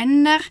von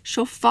Männern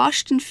schon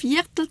fast ein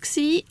Viertel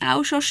gewesen,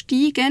 auch schon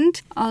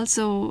steigend.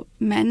 Also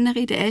Männer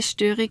in der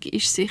Essstörung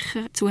ist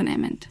sicher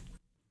zunehmend.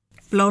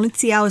 Planen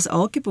Sie auch ein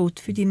Angebot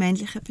für die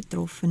männlichen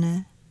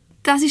Betroffenen?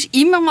 Das war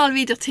immer mal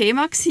wieder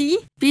Thema gewesen.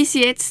 Bis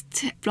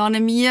jetzt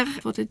planen wir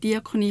von der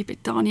Diakonie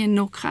Bethanien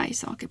noch kein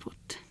Angebot.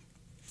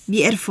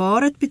 Wie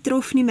erfahren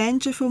betroffene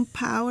Menschen vom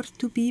Power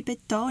to Be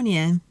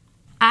Bethanien?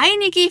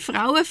 Einige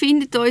Frauen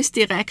finden uns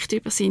direkt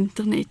über das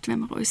Internet. Wenn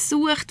man uns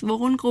sucht,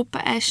 Wohngruppe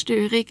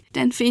Essstörung,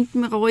 dann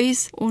finden wir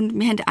uns und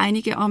wir haben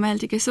einige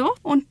Anmeldungen so.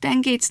 Und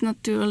dann gibt es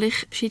natürlich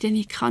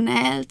verschiedene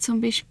Kanäle,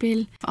 zum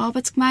Beispiel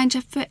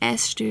Arbeitsgemeinschaft für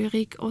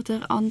Essstörung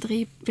oder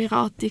andere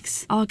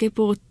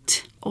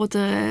Beratungsangebote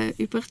oder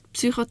über die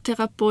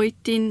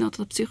Psychotherapeutin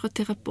oder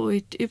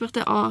Psychotherapeut, über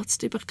den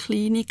Arzt, über die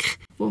Klinik,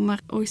 wo man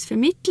uns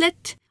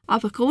vermittelt.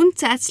 Aber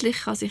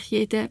grundsätzlich kann sich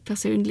jeder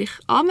persönlich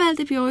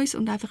anmelden bei uns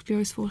und einfach bei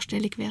uns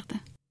vorstellig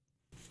werden.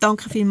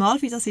 Danke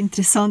vielmals für das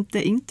interessante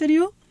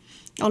Interview.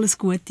 Alles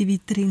Gute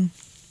weiterhin.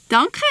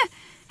 Danke,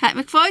 hat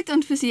mich gefreut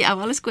und für Sie auch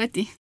alles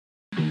Gute.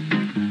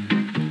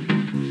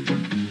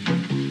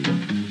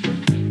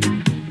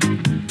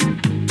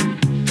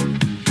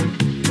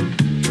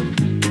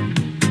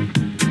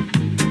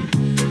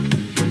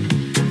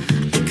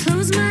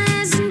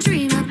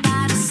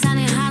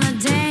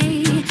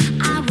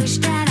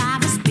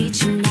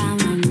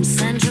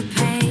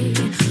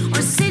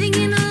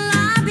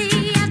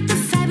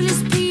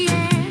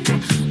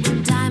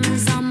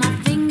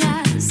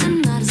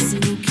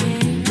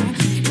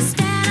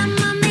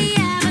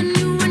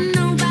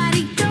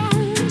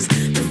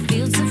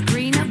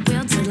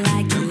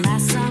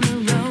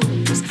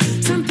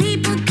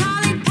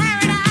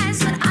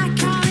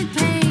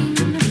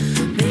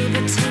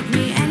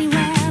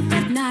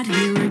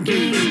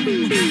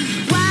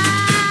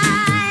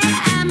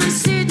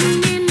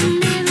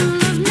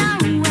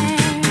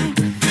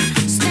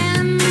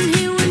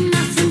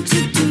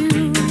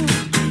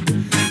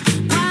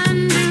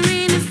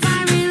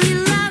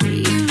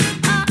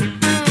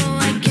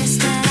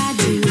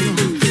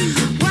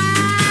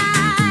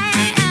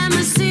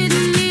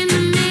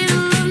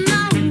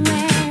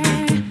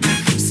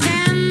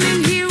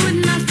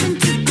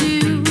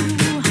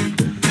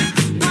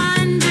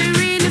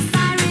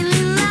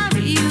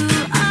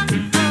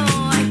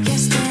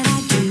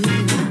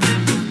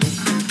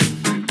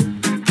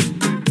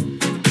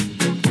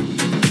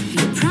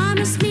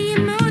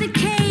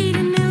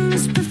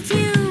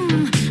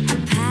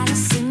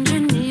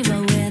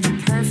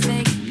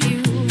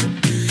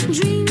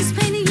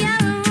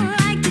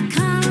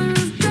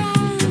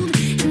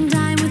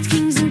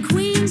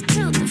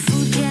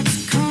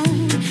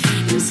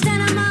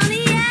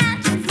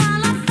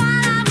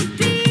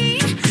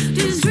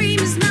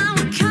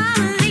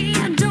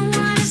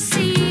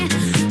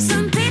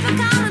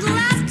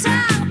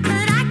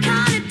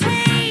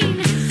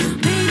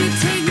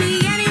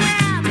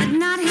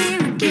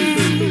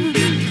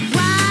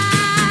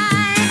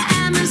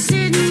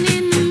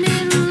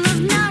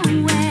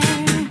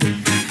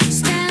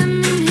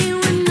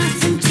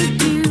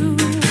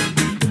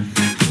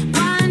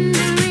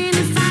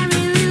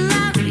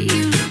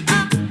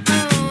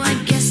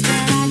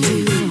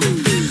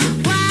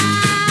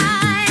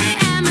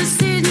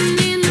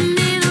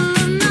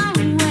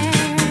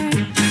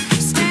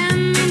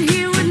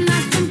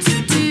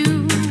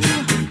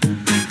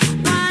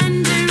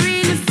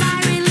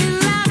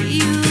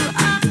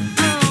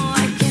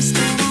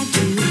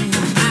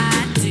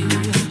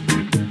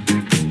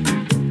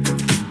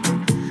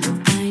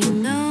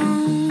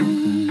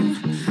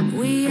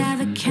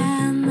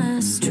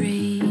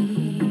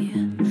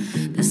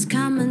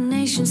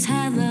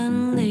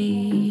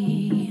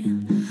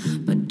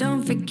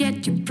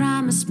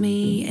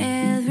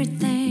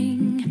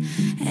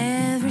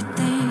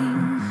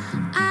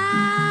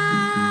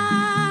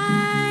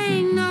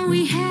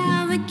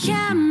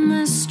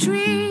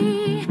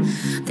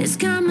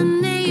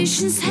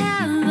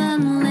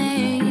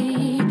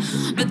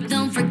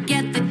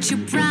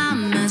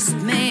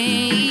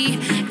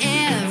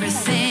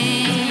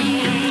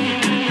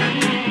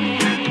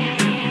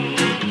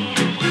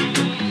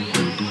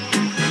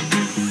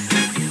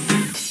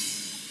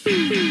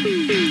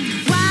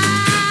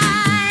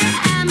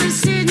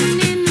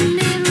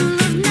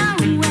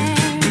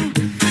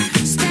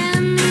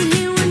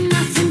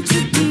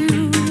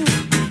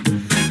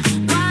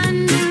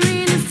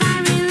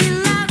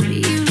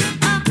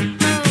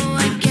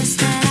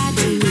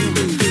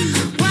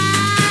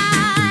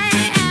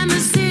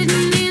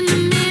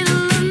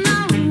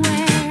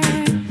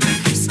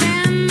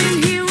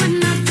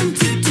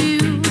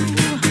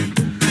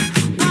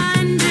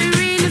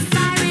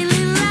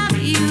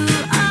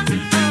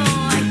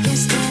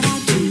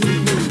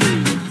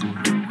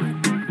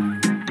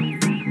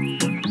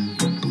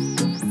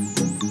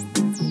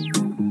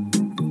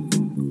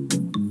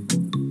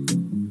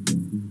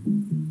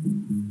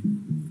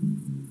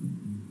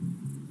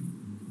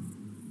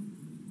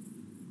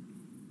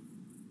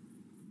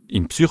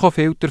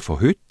 Psychofilter von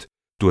heute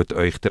tut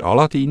euch der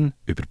Aladdin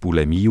über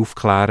Bulimie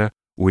aufklären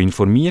und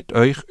informiert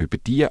euch über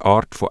diese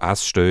Art von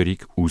Essstörung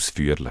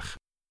ausführlich.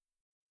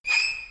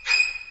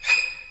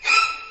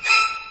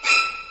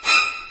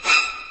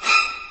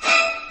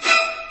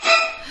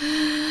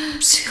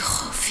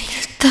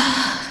 Psychofilter.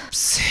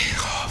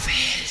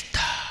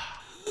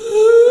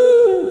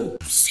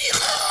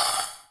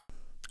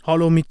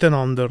 Hallo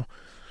miteinander.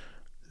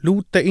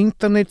 Laut der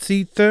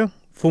Internetseite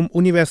vom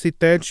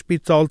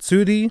Universitätsspital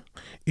Zürich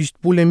ist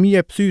die Bulimie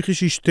eine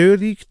psychische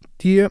Störung,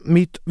 die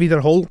mit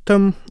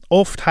wiederholten,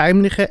 oft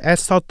heimlichen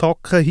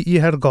Essattacken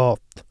einhergeht.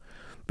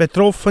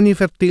 Betroffene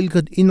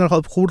vertilgen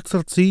innerhalb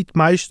kurzer Zeit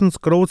meistens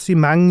grosse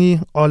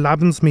Mengen an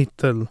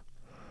Lebensmitteln.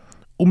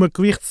 Um eine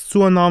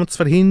Gewichtszunahme zu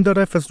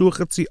verhindern,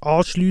 versuchen sie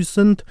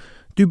anschliessend,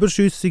 die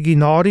überschüssige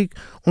Nahrung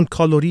und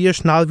Kalorien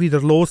schnell wieder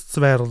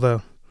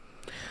loszuwerden.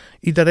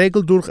 In der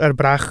Regel durch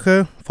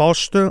Erbrechen,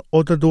 Fasten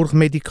oder durch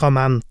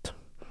Medikamente.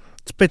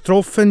 Die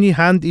Betroffenen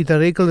haben in der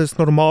Regel ein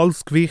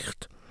normales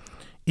Gewicht.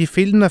 In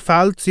vielen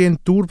Fällen ziehen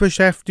die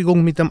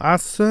Dauerbeschäftigung mit dem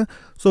Essen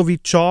sowie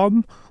die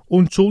Scham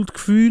und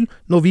Schuldgefühl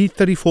noch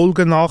weitere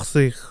Folgen nach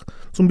sich,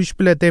 zum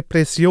Beispiel eine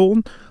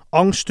Depression,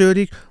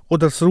 Angststörung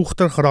oder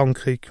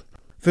Suchterkrankung.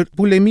 Für die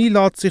Bulimie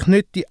lässt sich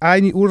nicht die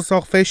eine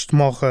Ursache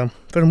festmachen.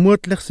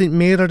 Vermutlich sind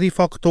mehrere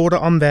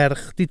Faktoren am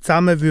Werk, die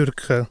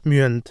zusammenwirken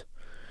müssen.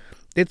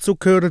 Dazu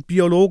gehören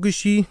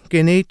biologische,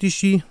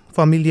 genetische,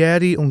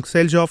 familiäre und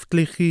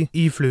gesellschaftliche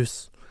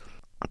Einflüsse.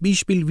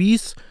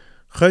 Beispielsweise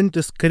können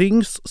ein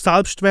geringes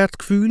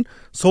Selbstwertgefühl,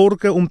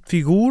 Sorgen um die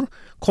Figur,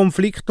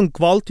 Konflikt und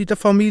Gewalt in der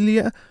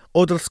Familie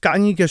oder das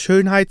gängige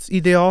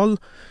Schönheitsideal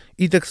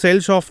in der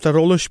Gesellschaft eine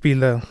Rolle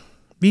spielen.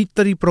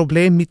 Weitere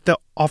Probleme mit der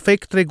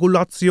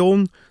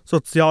Affektregulation,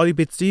 soziale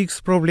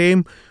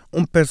Beziehungsprobleme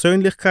und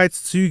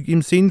Persönlichkeitszüge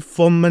im Sinn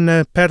von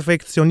einem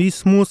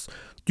Perfektionismus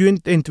die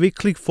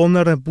Entwicklung von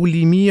einer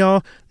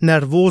Bulimia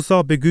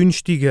nervosa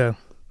begünstigen.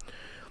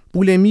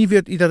 Bulimie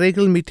wird in der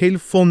Regel mit Hilfe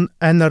von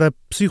einer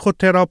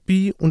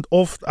Psychotherapie und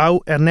oft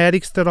auch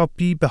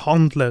Ernährungstherapie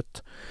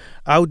behandelt.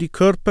 Auch die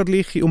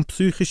körperlichen und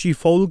psychischen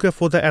Folgen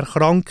der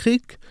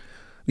Erkrankung,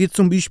 wie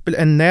zum Beispiel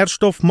ein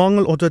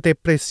Nährstoffmangel oder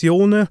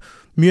Depressionen,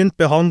 müssen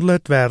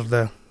behandelt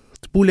werden.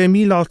 Die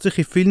Bulimie lässt sich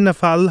in vielen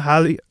Fällen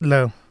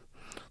heilen.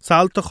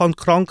 Selten kann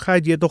die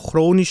Krankheit jedoch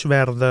chronisch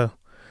werden.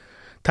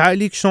 Die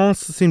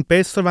Heilungschancen sind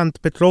besser, wenn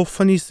die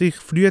Betroffenen sich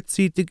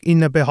frühzeitig in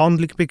eine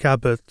Behandlung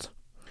begeben.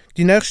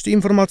 Die nächste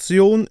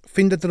Information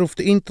findet ihr auf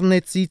der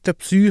Internetseite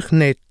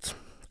Psychnet.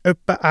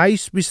 Etwa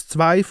 1 bis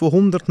 2 von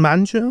 100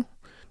 Menschen,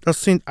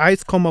 das sind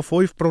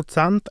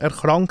 1,5%,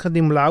 erkranken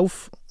im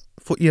Laufe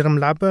von ihrem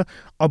Leben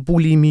an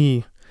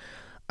Bulimie.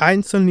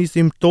 Einzelne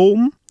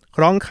Symptome,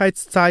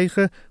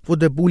 Krankheitszeichen von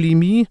der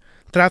Bulimie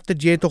treten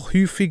jedoch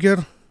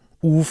häufiger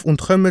auf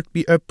und kommen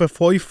bei etwa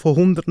 5 von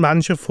 100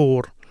 Menschen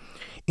vor.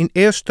 In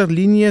erster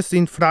Linie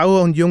sind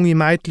Frauen und junge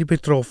Mädchen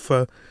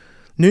betroffen.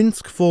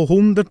 90 von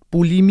 100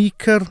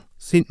 Bulimiker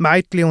sind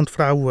Mädchen und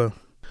Frauen.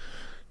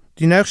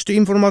 Die nächsten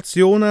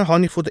Informationen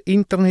habe ich von der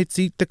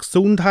Internetseite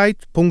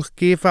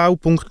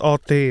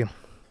gesundheit.gv.at.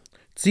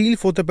 Ziel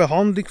der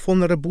Behandlung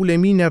von einer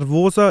Bulimie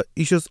nervosa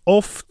ist es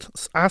oft,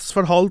 das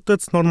Essverhalten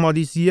zu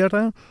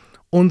normalisieren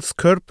und das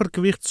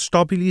Körpergewicht zu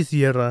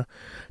stabilisieren.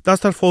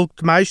 Das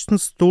erfolgt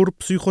meistens durch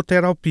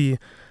Psychotherapie.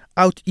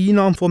 Auch die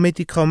Einnahme von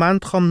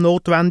Medikamenten kann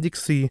notwendig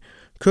sein.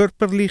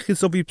 Körperliche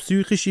sowie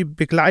psychische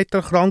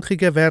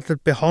Begleiterkrankungen werden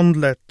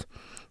behandelt.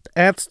 Die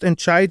Ärzte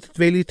entscheiden,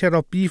 welche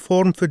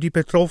Therapieformen für die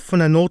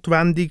Betroffenen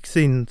notwendig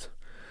sind.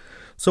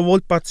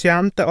 Sowohl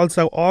Patienten als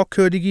auch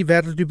Angehörige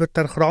werden über die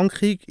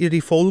Erkrankung,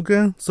 ihre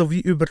Folgen sowie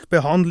über die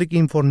Behandlung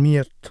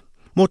informiert.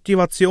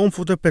 Motivation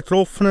der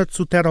Betroffenen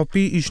zur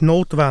Therapie ist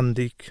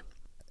notwendig.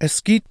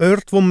 Es gibt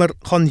Orte, wo man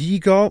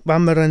hingehen kann,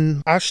 wenn man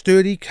eine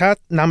Essstörung hat,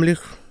 nämlich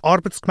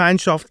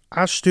Arbeitsgemeinschaft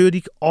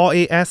Essstörung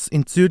AES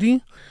in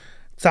Zürich,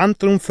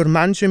 Zentrum für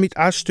Menschen mit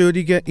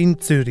Essstörungen in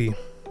Zürich.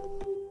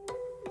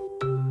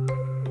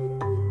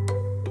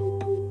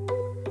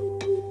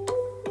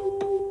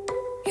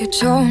 You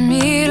told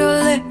me to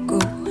let go,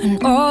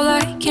 and all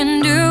I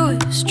can do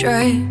is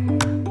try.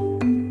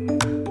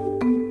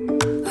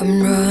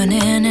 I'm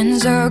running in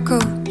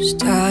circles,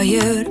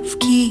 tired of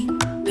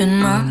keeping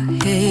my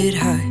head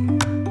high.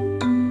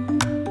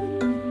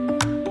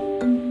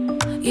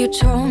 You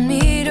told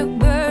me to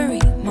bury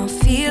my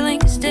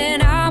feelings,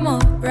 then I'm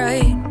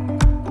alright.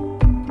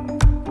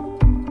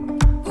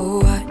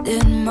 Oh, I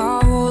did my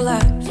whole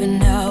life, and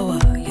now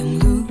I am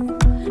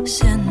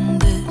losing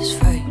this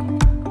fight.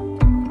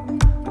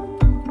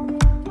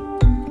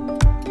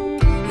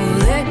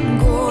 Let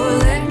go,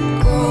 let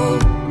go.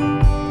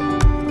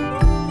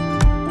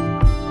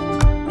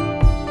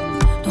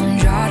 Don't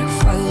try to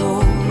follow.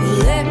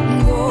 Let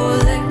go,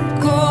 let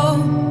go.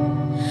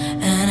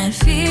 And it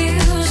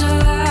feels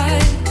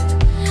alive,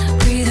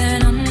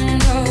 breathing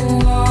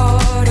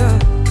underwater.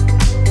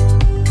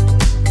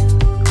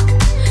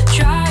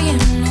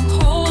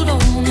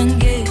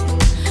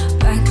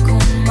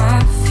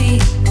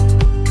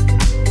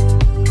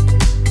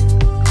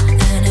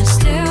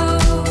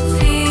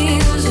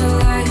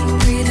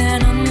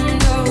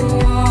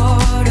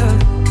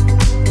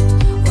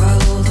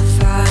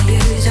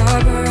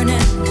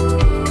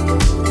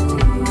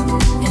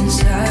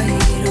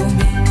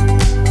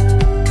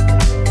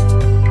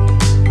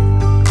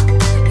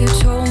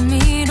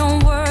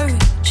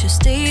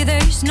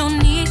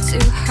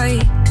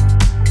 height.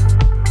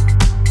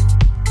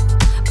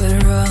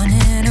 But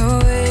running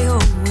away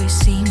always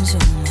seems so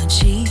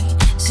much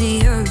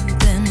easier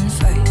than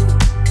fight.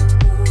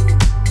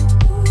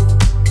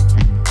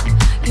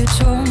 You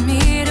told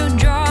me to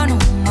drown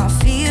all my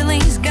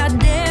feelings,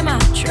 goddamn I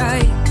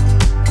tried.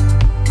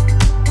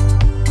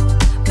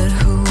 But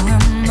who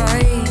am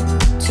I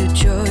to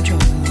judge on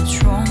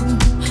what's wrong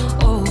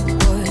or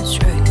what's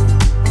right?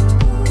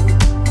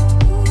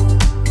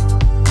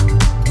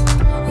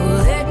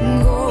 Let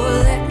go,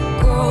 let go,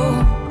 let go,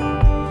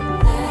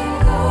 let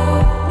go.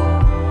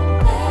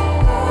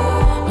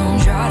 Don't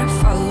try to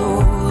follow.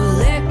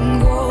 Let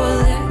go,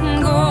 let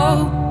go.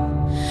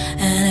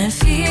 And it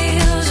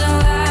feels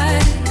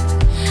alive,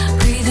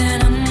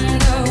 breathing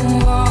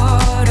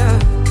underwater,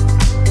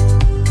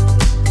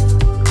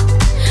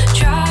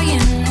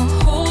 trying to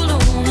hold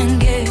on and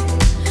get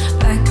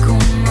back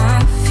on my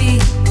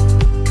feet.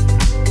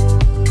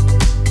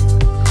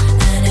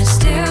 And it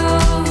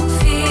still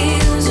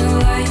feels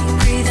alive,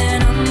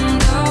 breathing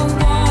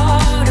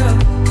underwater,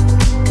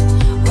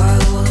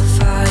 while all the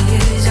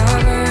fires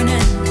are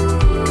burning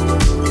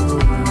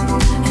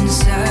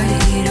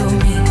inside of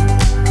me.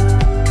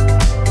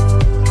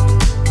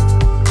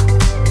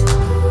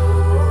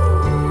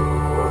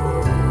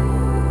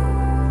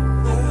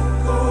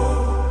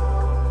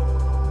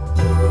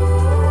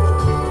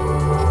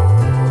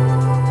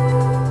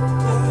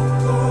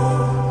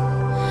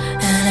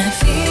 And it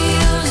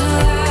feels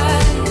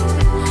alive,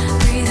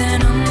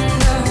 breathing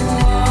underwater,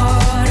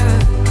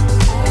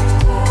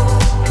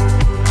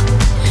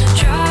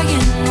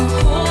 trying to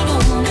hold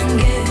on and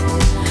get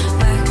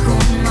back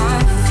on my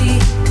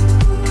feet.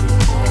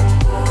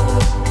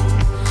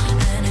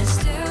 And it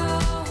still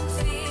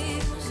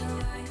feels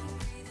alive,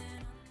 breathing.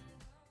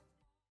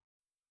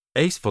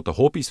 Eines der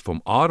Hobbys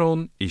von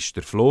Aaron ist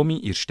der Flomi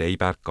in der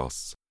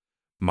Steinberggasse.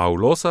 Mal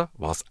hören,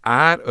 was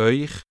er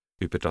euch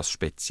über das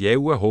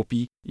spezielle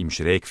Hobby im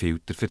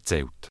Schrägfilter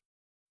erzählt.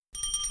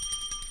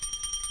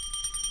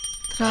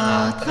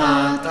 Tra,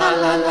 tra,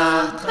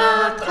 tralala,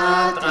 tra,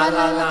 tra,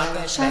 tralala.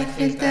 Der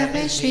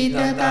Schrägfilter ist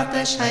wieder da,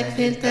 der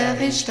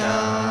Schrägfilter ist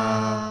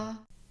da.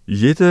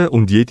 Jeder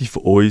und jede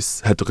von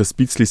uns hat doch ein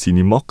bisschen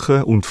seine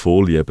Macken und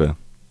Vorlieben.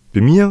 Bei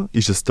mir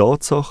ist es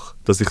Tatsache,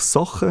 dass ich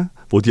Sachen,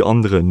 die die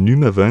anderen nicht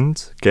mehr wollen,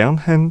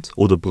 gern haben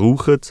oder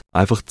brauchen,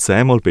 einfach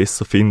 10-mal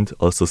besser finde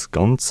als das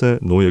ganze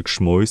neue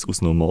Geschmäus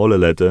aus normalen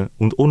Läden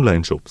und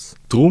Online-Shops.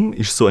 Darum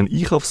ist so ein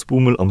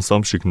Einkaufsbummel am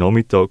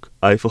Samstagnachmittag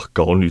einfach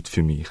gar nichts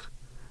für mich.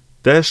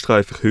 Den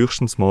streife ich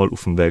höchstens mal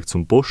auf dem Weg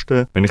zum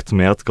Posten, wenn ich die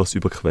Märtgasse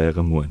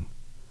überqueren muss.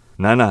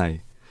 Nein.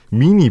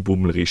 Meine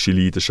bummlerische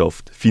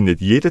Leidenschaft findet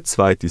jeden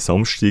zweiten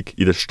Samstag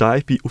in der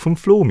Steibe auf dem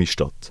Flomi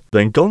statt.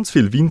 Wenn ganz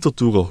viele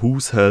Winterthurer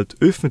Haushalte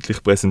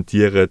öffentlich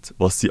präsentieren,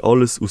 was sie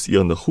alles aus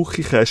ihren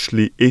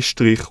Küchenkästchen,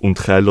 Estrich und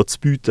Keller zu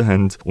bieten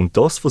haben und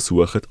das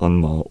versuchen an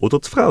Mann oder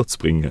die Frau zu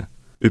bringen.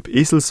 Ob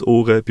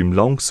Eselsohren beim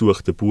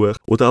langgesuchten Buch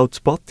oder auch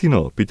die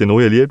Patina bei der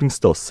neuen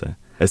Lieblingstasse.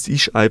 Es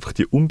ist einfach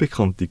die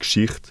unbekannte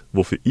Geschichte,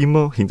 die für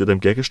immer hinter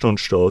dem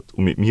Gegenstand steht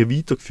und mit mir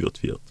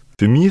weitergeführt wird.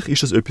 Für mich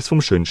ist es etwas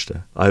vom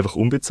Schönsten, einfach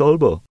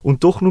unbezahlbar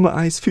und doch nur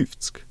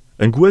 1,50.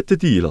 Ein guter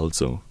Deal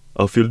also,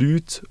 auch für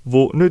Leute,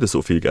 die nicht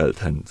so viel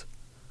Geld haben.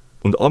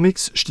 Und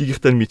amix steige ich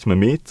dann mit einem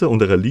Meter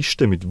und einer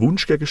Liste mit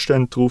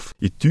Wunschgegenständen drauf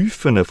in die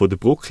Tiefen der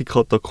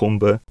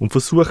Brocki-Katakomben und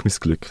versuche mein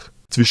Glück.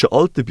 Zwischen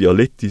alten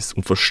Bialettis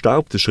und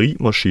verstaubten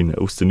Schreibmaschinen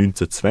aus den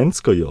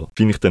 1920er Jahren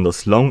finde ich dann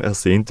das lang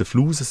ersehnte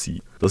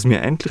Flusensein, das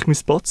mir endlich mein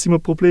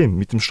Badzimmerproblem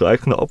mit dem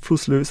streichenden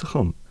Abfluss lösen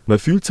kann. Man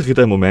fühlt sich in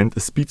dem Moment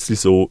ein bisschen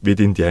so wie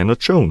die Indiana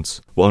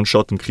Jones, wo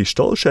anstatt dem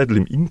Kristallschädel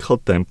im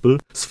Inka-Tempel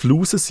das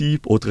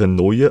Flusensieb oder einen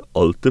neuen,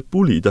 alten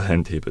Bulli in der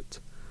Hand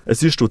hebt.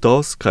 Es ist durch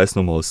das kein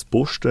normales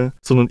Posten,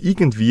 sondern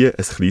irgendwie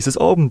ein kleines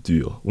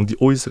Abenteuer. Und in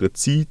unserer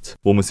Zeit,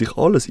 wo man sich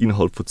alles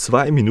innerhalb von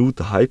 2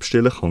 Minuten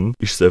heimstellen kann,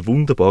 ist es eine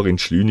wunderbare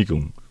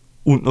Entschleunigung.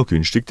 Und noch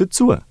günstig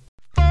dazu.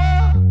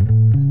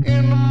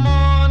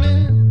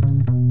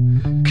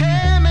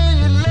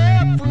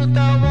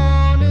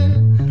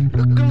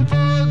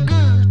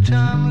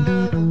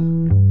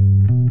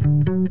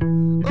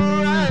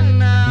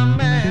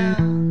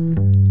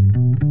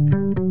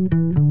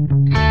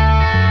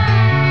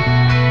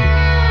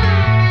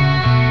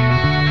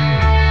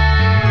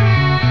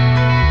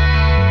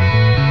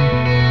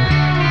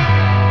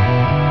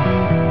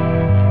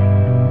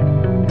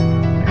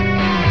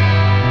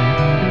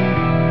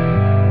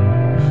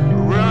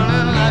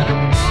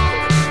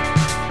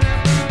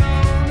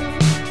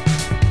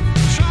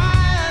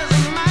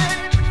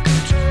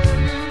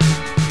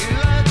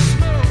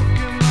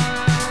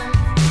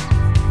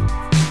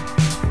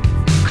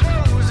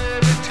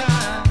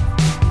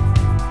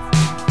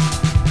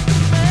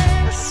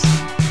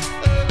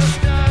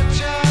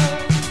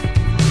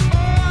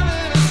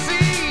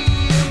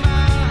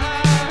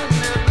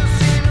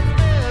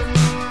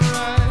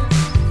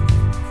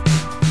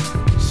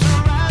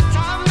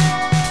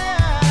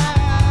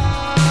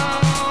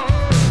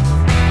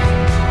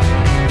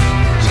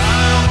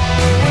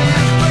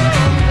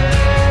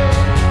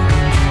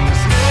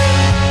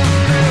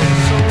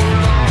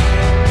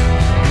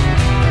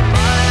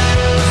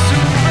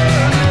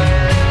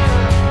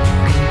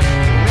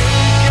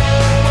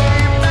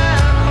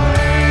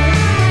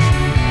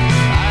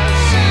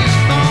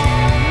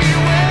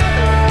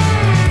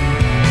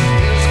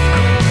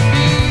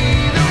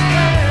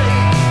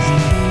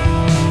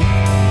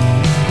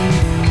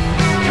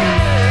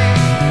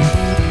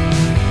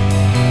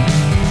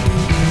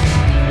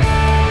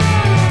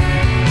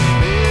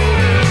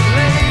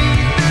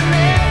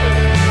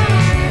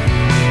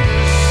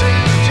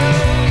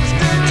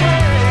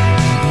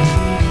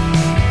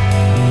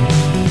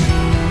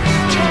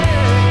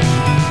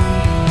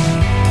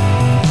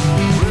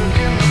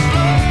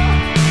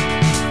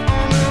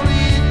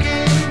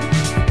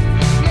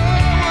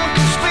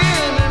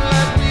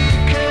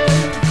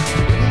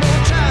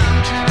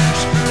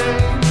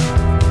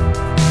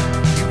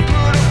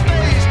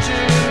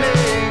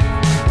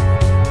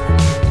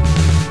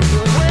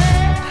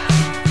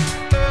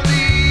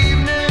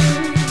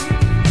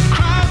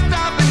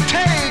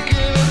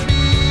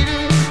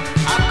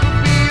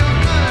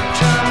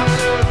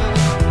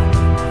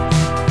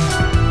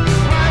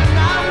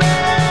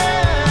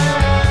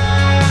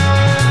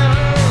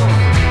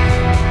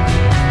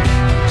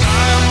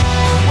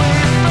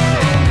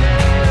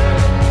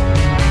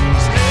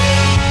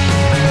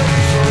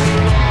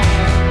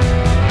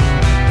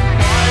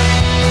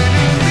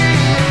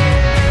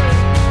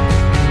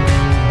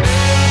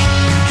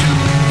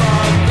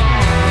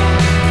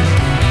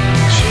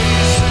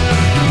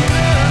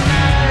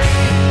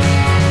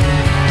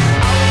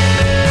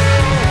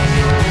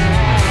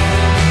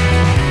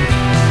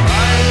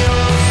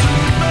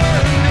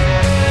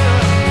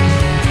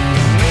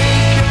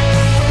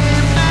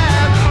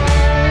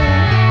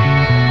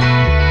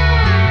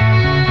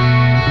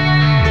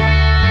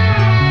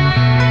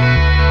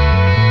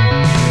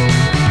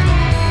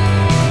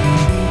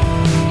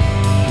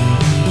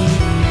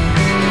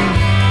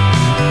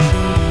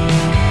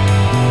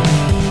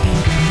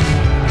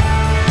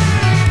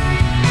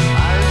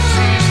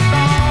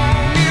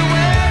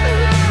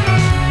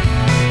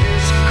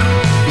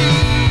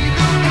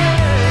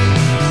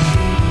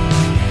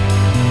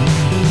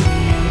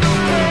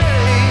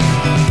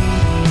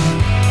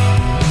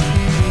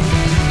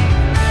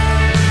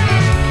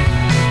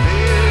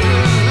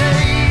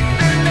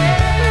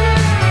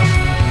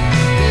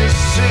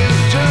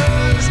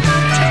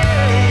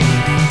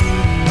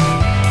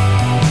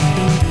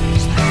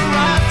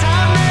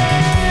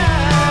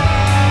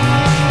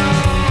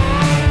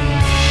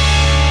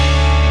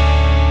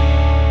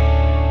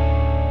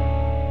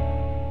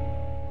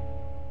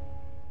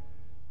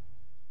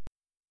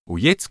 Und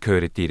jetzt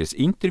hört ihr ein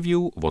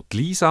Interview, das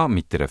Lisa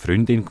mit einer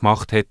Freundin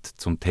gemacht hat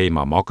zum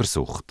Thema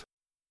Magersucht.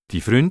 Die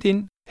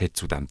Freundin hat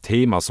zu diesem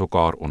Thema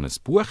sogar auch ein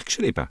Buch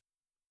geschrieben.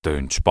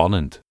 Tönt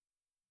spannend.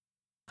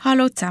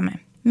 Hallo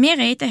zusammen. Wir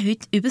reden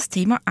heute über das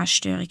Thema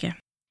Essstörungen.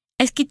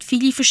 Es gibt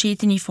viele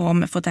verschiedene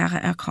Formen von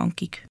dieser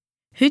Erkrankung.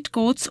 Heute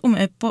geht es um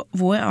jemanden,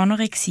 der eine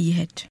Anorexie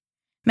hat.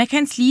 Man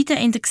kennt das Leiden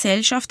in der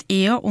Gesellschaft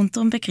eher unter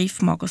dem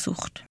Begriff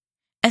Magersucht.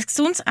 Ein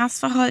gesundes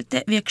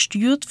Essverhalten wird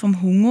gesteuert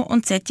vom Hunger-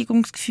 und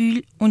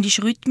Sättigungsgefühl und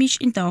ist rhythmisch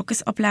in den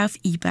Tagesablauf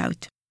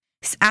eingebaut.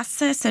 Das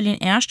Essen soll in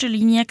erster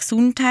Linie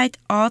Gesundheit,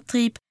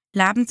 Antrieb,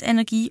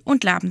 Lebensenergie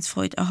und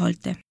Lebensfreude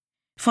erhalten.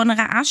 Von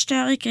einer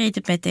Essstörung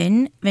redet man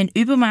dann, wenn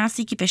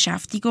übermäßige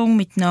Beschäftigung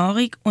mit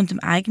Nahrung und dem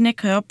eigenen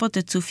Körper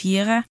dazu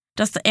führen,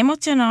 dass der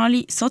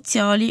emotionale,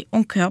 soziale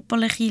und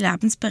körperliche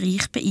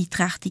Lebensbereich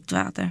beeinträchtigt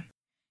werden.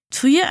 Die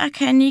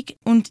Früherkennung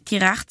und die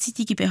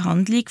rechtzeitige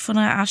Behandlung von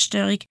einer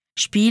Essstörung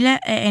spielen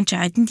eine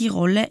entscheidende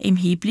Rolle im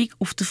Hinblick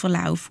auf den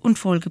Verlauf und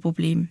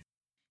Folgeprobleme.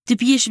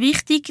 Dabei ist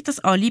wichtig, dass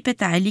alle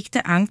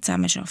Beteiligten eng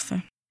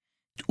zusammenarbeiten.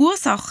 Die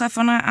Ursachen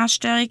von einer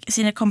Essstörung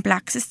sind ein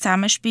komplexes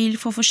Zusammenspiel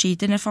von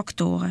verschiedenen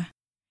Faktoren.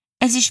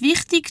 Es ist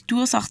wichtig, die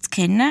Ursache zu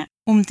kennen,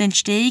 um die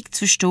Entstehung zu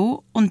verstehen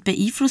und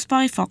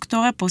beeinflussbare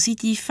Faktoren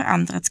positiv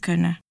verändern zu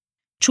können.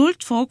 Die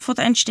Schuldfrage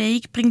der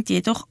Entstehung bringt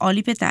jedoch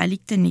alle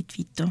Beteiligten nicht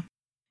weiter.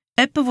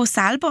 Jemand, der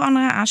selber an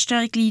einer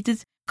Essstörung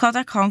leidet, kann die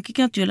Erkrankung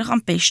natürlich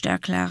am besten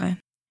erklären.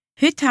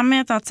 Heute haben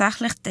wir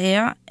tatsächlich die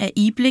Ehre, einen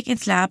Einblick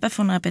ins Leben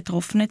von einer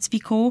Betroffenen zu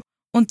bekommen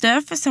und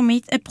dürfen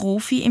somit einen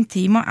Profi im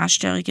Thema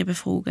Essstörungen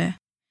befragen.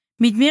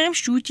 Mit mir im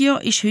Studio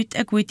ist heute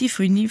eine gute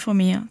Freundin von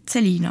mir,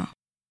 Selina.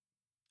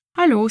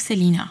 Hallo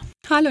Selina.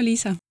 Hallo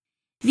Lisa.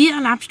 Wie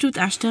erlebst du die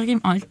Essstörung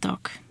im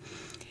Alltag?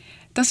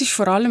 Das ist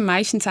vor allem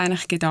meistens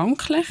eigentlich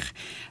gedanklich.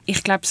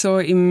 Ich glaube so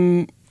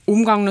im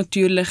Umgang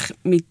natürlich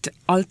mit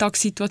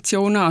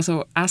Alltagssituationen,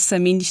 also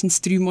Essen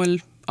mindestens 3-mal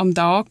am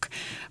Tag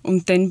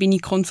und dann bin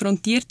ich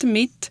konfrontiert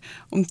damit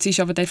und es ist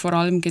aber dann vor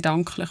allem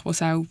gedanklich,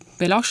 was auch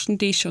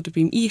belastend ist oder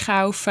beim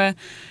Einkaufen,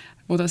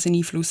 wo das einen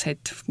Einfluss hat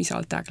auf mein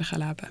alltägliches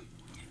Leben.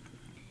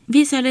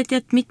 Wie sollen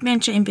dir die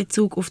Mitmenschen in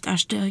Bezug auf die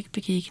Essstörung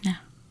begegnen?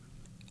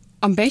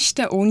 Am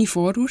besten ohne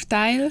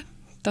Vorurteile.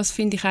 Das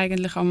finde ich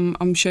eigentlich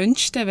am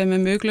schönsten, wenn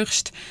man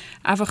möglichst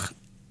einfach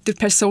der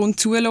Person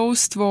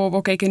zulässt,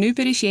 die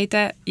gegenüber ist.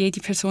 Jede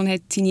Person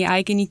hat seine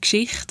eigene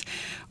Geschichte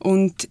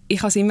und ich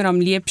habe es immer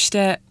am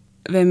liebsten,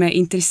 wenn man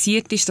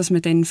interessiert ist, dass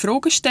man dann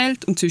Fragen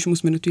stellt und sonst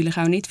muss man natürlich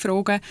auch nicht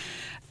fragen.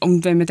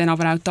 Und wenn man dann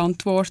aber auch die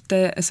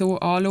Antworten so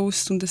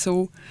anlässt und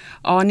so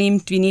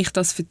annimmt, wie ich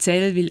das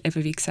erzähle, weil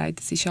eben, wie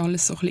gesagt, es ist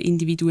alles so ein bisschen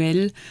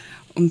individuell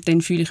und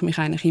dann fühle ich mich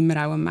eigentlich immer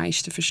auch am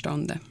meisten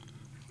verstanden.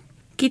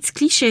 Gibt es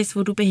Klischees,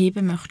 die du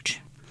beheben möchtest?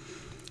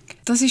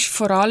 Das ist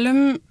vor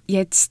allem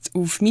jetzt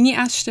auf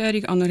meine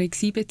Essstörung,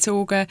 Anorexie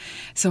bezogen,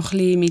 so ein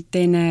bisschen mit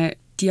diesen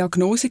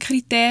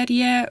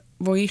Diagnosekriterien,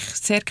 die ich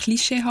sehr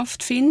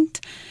klischeehaft finde.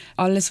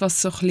 Alles,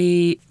 was so ein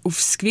bisschen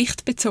aufs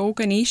Gewicht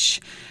bezogen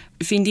ist,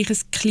 finde ich ein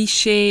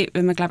Klischee.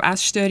 Wenn man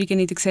Essstörungen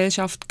in der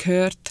Gesellschaft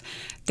hört,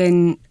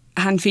 dann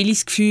haben viele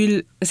das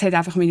Gefühl, es hat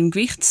einfach mit dem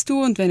Gewicht zu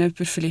tun. Und wenn jemand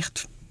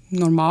vielleicht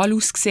normal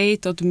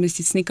aussieht oder man es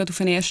jetzt nicht gerade auf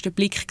den ersten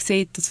Blick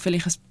sieht, dass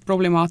vielleicht eine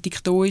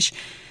Problematik da ist,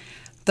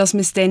 dass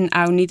man es dann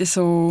auch nicht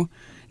so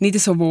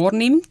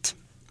wahrnimmt.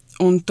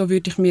 Und da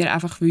würde ich mir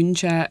einfach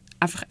wünschen,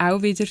 einfach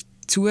auch wieder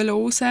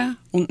zuhören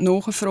und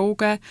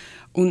nachfragen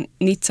und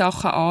nicht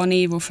Sachen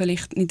annehmen, die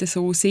vielleicht nicht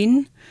so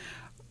sind.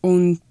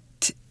 Und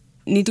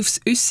nicht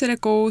aufs Äußere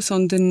gehen,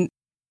 sondern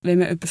wenn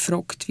man jemanden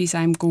fragt, wie es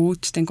einem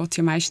geht, dann geht es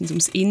ja meistens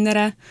ums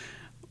Innere.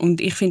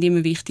 Und ich finde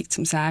immer wichtig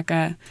zu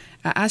sagen,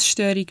 eine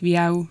Essstörung wie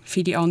auch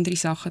viele andere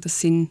Sachen, das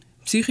sind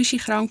psychische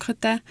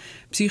Krankheiten,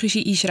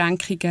 psychische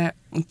Einschränkungen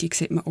und die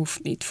sieht man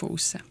oft nicht von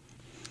außen.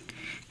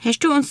 Hast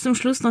du uns zum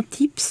Schluss noch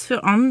Tipps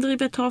für andere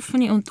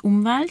Betroffene und die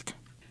Umwelt?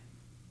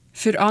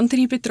 Für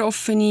andere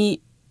Betroffene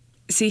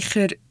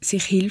sicher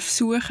sich Hilfe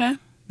suchen,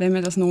 wenn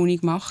man das noch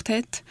nicht gemacht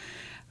hat.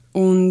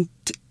 Und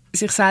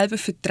sich selber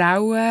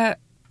vertrauen,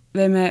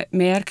 wenn man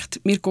merkt,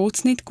 mir geht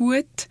es nicht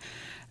gut.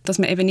 Dass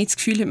man eben nicht das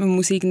Gefühl hat, man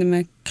muss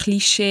irgendeinem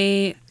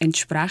Klischee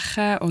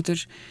entsprechen oder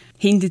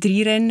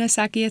hintendrein rennen,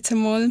 sage ich jetzt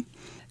einmal.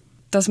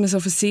 Dass man so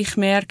für sich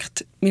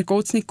merkt, mir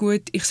geht es nicht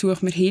gut, ich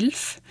suche mir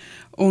Hilfe.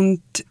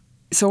 Und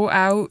so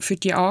auch für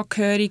die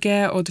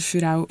Angehörigen oder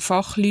für auch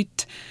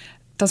Fachleute,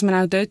 dass man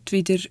auch dort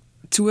wieder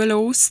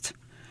zulässt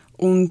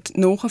und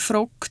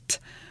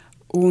nachfragt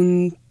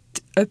und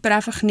jemand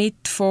einfach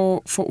nicht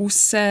von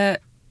außen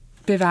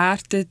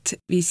bewertet,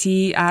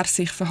 wie er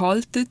sich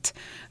verhält,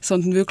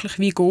 sondern wirklich,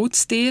 wie geht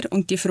es dir?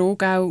 Und die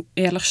Frage auch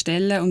ehrlich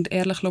stellen und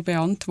ehrlich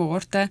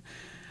beantworten.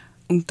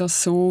 Und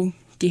dass so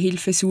die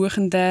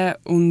Hilfesuchenden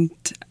und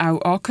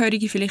auch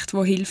Angehörige vielleicht,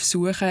 die Hilfe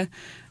suchen,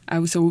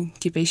 auch so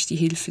die beste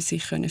Hilfe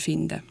sich finden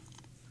können.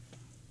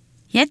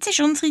 Jetzt ist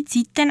unsere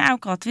Zeit dann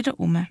auch gerade wieder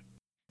um.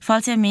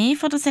 Falls ihr mehr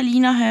von der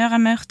Selina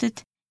hören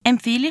möchtet,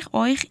 empfehle ich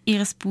euch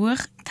ihr Buch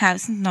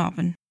 «1000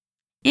 Narben».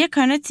 Ihr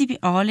könnt sie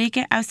bei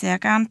Anliegen auch sehr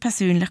gerne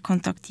persönlich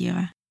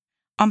kontaktieren.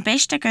 Am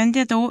besten geht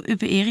ihr hier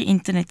über ihre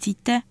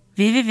Internetseite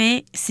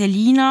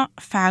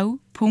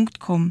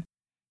www.selinav.com.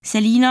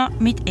 Selina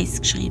mit S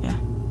geschrieben.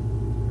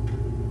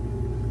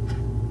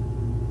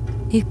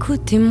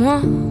 Écoutez-moi,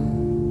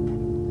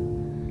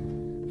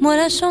 moi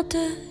la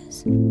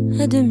chanteuse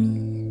à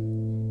demi.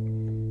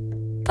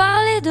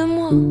 Parlez de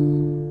moi,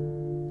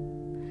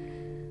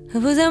 à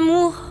vos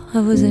amours,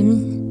 à vos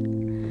amis.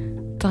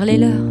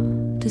 Parlez-leur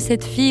de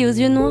cette fille aux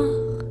yeux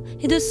noirs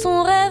et de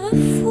son rêve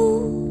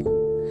fou.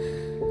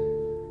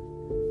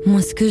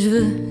 Moi ce que je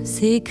veux,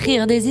 c'est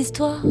écrire des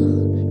histoires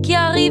qui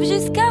arrivent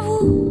jusqu'à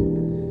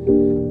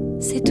vous.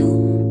 C'est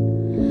tout.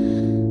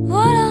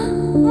 Voilà,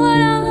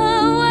 voilà,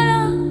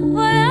 voilà,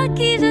 voilà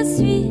qui je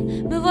suis.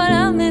 Me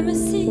voilà même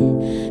si,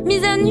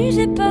 mise à nu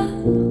j'ai peur.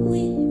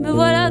 Oui, me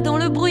voilà dans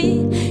le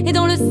bruit et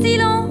dans le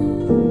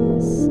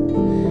silence.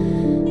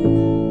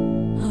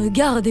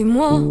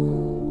 Regardez-moi,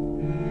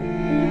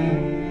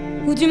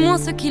 ou du moins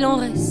ce qu'il en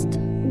reste.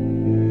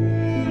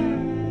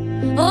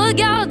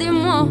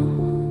 Regardez-moi,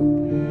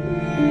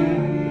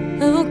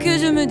 avant que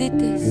je me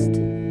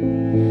déteste.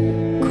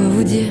 Quoi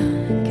vous dire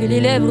que les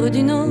lèvres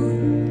d'une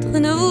autre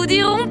ne vous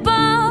diront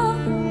pas?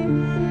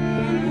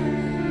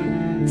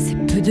 C'est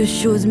peu de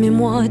choses, mais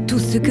moi, tout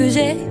ce que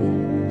j'ai,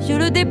 je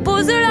le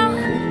dépose là.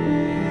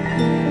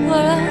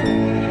 Voilà,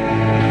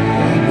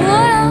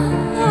 voilà,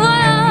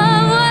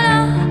 voilà,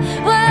 voilà,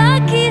 voilà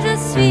qui je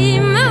suis.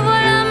 Me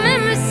voilà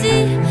même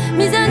si,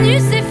 mise à nu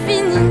c'est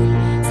fini.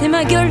 C'est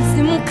ma gueule,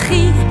 c'est mon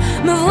cri.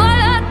 Me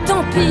voilà,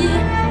 tant pis.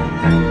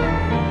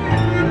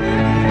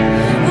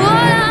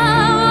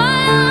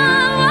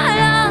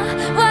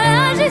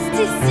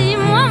 Ici,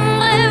 moi, mon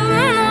rêve,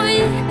 mon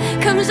envie.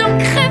 Comme j'en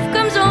crève,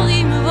 comme j'en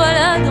ris. Me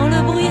voilà dans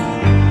le bruit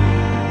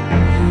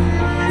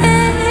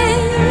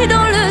et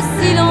dans le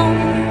silence.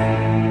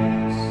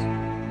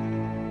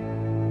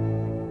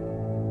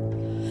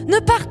 Ne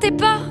partez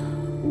pas,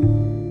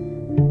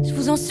 je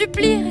vous en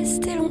supplie,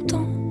 restez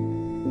longtemps.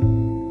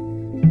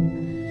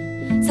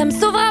 Ça me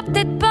sauvera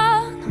peut-être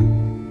pas, non.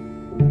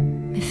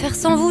 Mais faire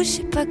sans vous, je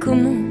sais pas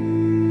comment.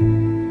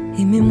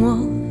 Aimez-moi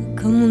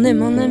comme on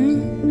aime un ami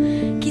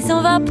qui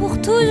s'en va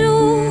pour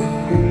toujours.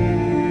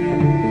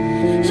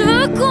 Je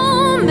veux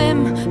qu'on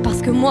m'aime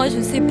parce que moi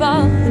je sais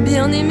pas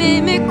bien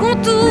aimer mes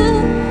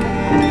contours.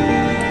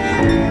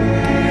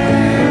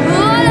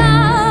 Voilà,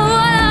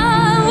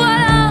 voilà,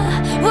 voilà,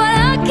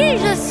 voilà qui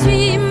je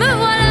suis. Me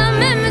voilà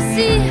même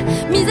si,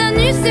 mise à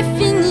nu c'est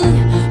fini.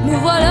 Me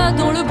voilà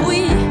dans le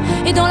bruit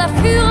et dans la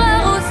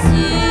fureur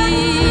aussi.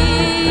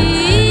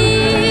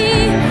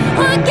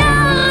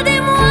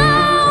 Regardez-moi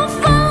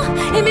enfant,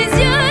 et mes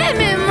yeux et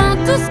mes mains,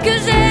 tout ce que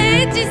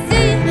j'ai est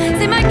ici.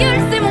 C'est ma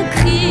gueule, c'est mon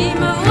cri.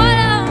 Me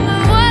voilà, me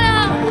voilà,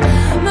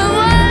 me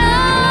voilà.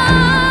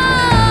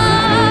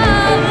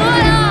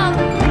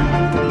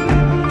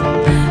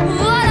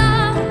 Voilà,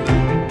 voilà,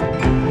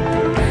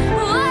 voilà,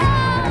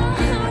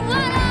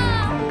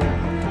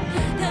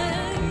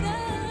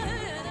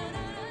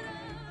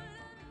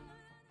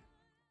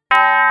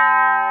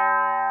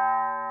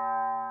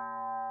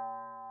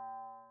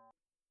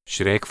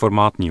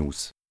 Schrägformat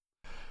News.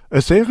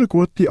 Eine sehr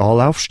gute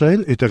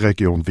Anlaufstelle in der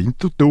Region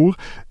Winterthur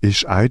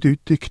ist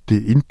eindeutig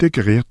die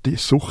integrierte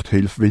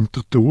Suchthilfe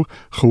Winterthur,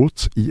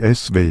 kurz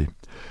ISW.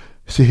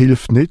 Sie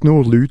hilft nicht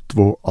nur Leuten,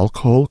 die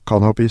Alkohol,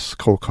 Cannabis,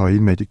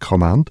 Kokain,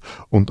 Medikamente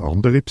und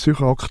andere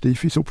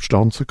psychoaktive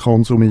Substanzen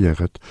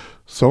konsumieren,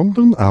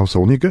 sondern auch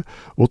solche,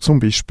 die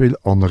zum Beispiel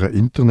an einer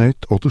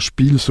Internet- oder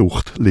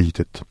Spielsucht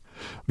leiden.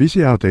 Wie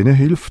sie auch denen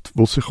hilft,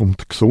 die sich um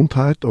die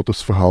Gesundheit oder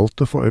das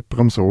Verhalten von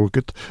jemandem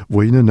sorgen,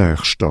 wo ihnen nahe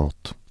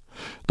steht.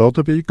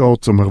 Dabei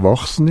geht es um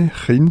Erwachsene,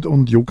 Kinder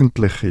und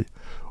Jugendliche,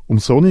 um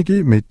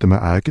solche mit einem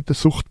eigenen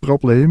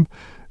Suchtproblem,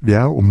 wie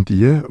auch um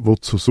die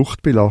zu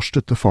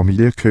suchtbelasteten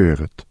Familien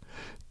gehören.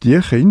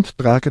 Diese Kinder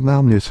tragen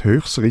nämlich ein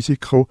höchstes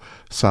Risiko,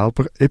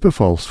 selber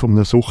ebenfalls von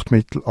einem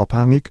Suchtmittel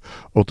abhängig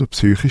oder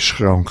psychisch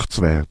krank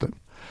zu werden.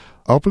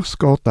 Aber es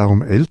geht auch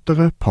um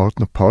Eltern,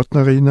 Partner,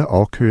 Partnerinnen,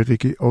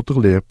 Angehörige oder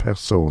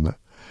Lehrpersonen.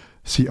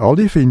 Sie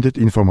alle finden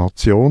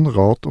Information,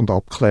 Rat und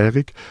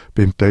Abklärung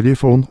beim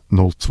Telefon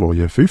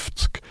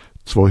 052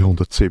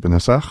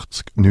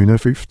 267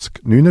 59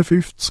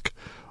 59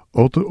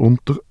 oder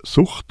unter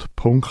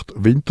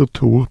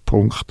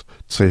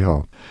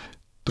sucht.winterthur.ch.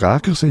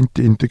 Träger sind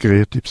die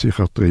integrierte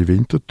Psychiatrie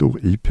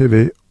Winterthur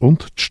IPW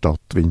und die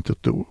Stadt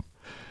Winterthur.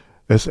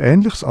 Ein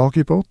ähnliches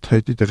Angebot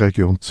hat in der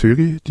Region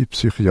Zürich die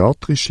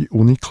Psychiatrische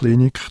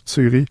Uniklinik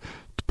Zürich,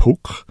 die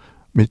PUC,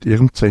 mit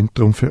ihrem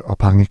Zentrum für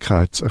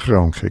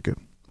Abhängigkeitserkrankungen.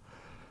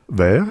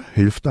 Wer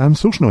hilft einem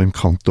sonst noch im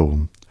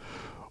Kanton?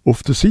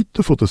 Auf der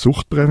Seite von der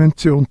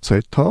Suchtprävention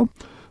ZH,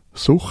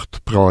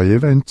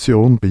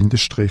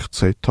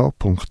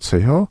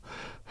 suchtprävention-zh.ch,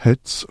 hat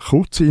es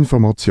kurze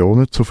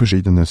Informationen zu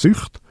verschiedenen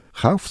Süchten,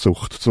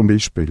 Kaufsucht zum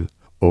Beispiel.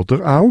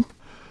 Oder auch,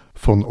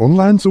 von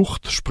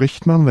Online-Sucht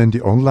spricht man, wenn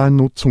die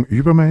Online-Nutzung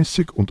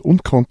übermäßig und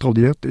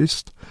unkontrolliert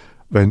ist,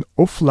 wenn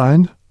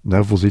offline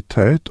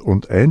Nervosität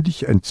und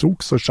ähnliche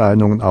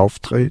Entzugserscheinungen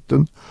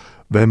auftreten,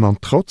 wenn man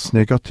trotz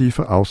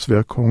negativer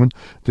Auswirkungen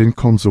den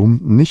Konsum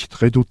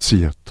nicht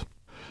reduziert.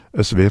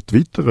 Es wird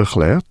weiter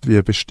erklärt, wie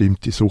eine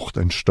bestimmte Sucht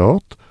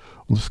entsteht,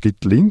 und es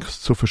gibt Links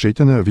zu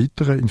verschiedenen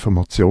weiteren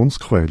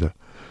Informationsquellen.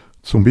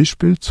 Zum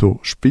Beispiel zu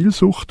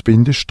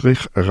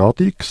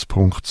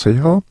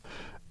Spielsucht-radix.ch,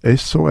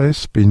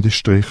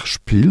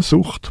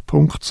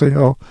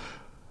 sos-spielsucht.ch,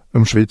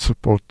 am Schweizer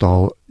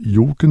Portal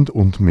jugend-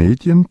 und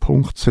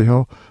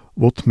medien.ch,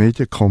 wo die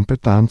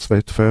Medienkompetenz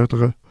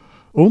fördern,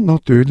 und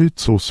natürlich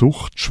zu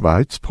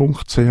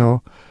suchtschweiz.ch,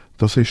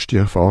 das ist die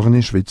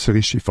erfahrene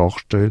schweizerische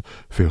Fachstelle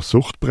für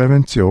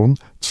Suchtprävention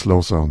zu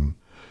Lausanne.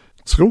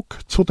 Zurück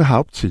zu den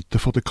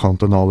Hauptseiten der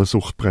kantonalen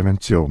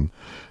Suchtprävention.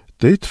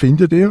 Dort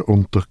findet ihr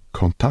unter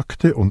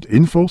Kontakte und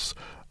Infos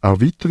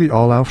auch weitere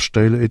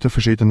Anlaufstellen in den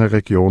verschiedenen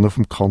Regionen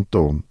vom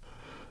Kanton.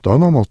 Da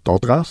nochmal die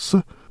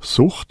Adresse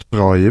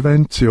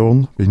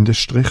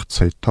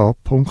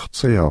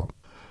suchtprävention-zh.ch.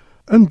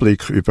 Ein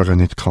Blick über in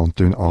die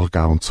Kantone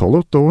Aargau und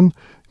Solothurn,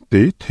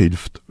 dort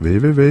hilft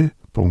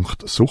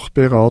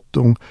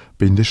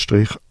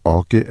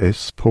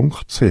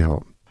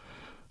www.suchtberatung-ags.ch.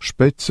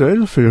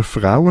 Speziell für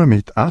Frauen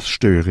mit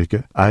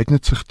Essstörungen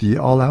eignet sich die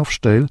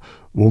Anlaufstelle,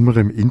 wo wir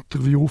im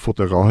Interview von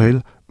der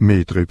Rahel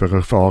mehr darüber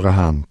erfahren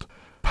haben.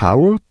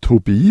 Power to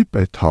be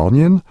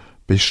Bethanien,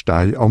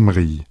 Bestein am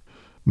Rhein.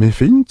 Wir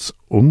finden es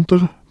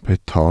unter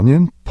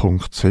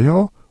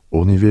bethanien.ch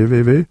ohne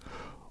www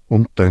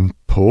und dann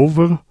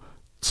Power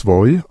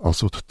 2,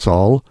 also die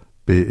Zahl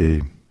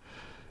BE.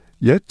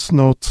 Jetzt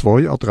noch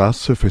 2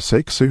 Adressen für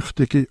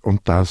Sexsüchtige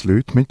und das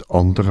Leute mit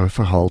anderen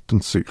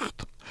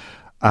Verhaltenssüchten.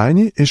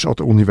 Eine ist an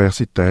der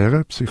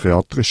Universitären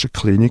Psychiatrischen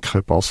Klinik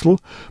Basel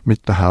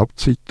mit der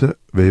Hauptseite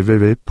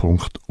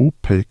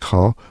www.upk.ch.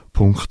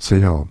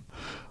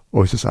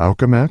 Unser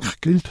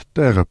Augenmerk gilt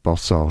dieser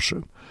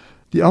Passage.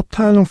 Die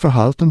Abteilung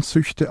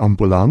Verhaltenssüchte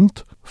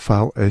ambulant,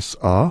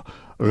 VSA,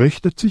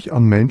 richtet sich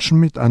an Menschen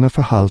mit einer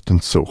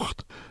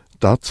Verhaltenssucht.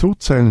 Dazu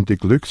zählen die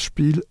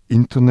Glücksspiel-,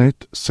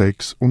 Internet-,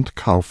 Sex- und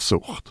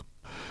Kaufsucht.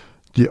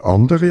 Die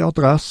andere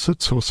Adresse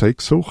zur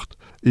Sexsucht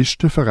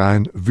ist der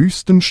Verein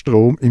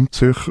Wüstenstrom im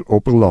Zürcher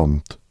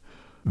Oberland.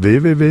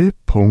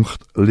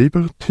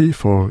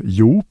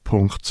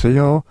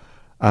 www.libertyforyou.ch,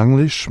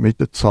 Englisch mit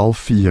der Zahl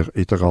 4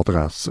 in der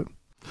Adresse.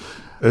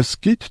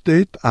 Es gibt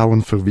dort auch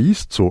einen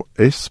Verweis zu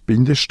s-anon.de,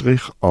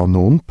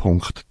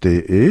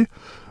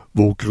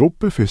 wo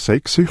Gruppen für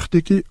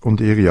Sexsüchtige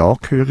und ihre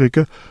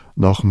Angehörigen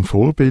nach dem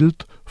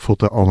Vorbild von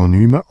der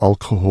anonymen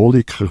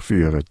Alkoholiker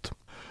führen.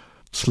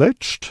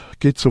 Zuletzt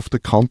gibt es auf der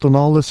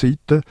kantonalen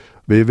Seite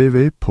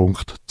www.zh.ch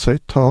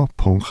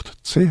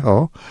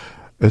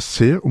ein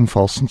sehr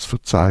umfassendes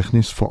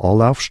Verzeichnis von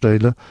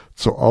Anlaufstellen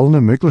zu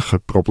allen möglichen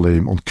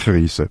Problemen und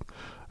Krisen.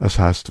 Es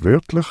heisst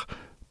wörtlich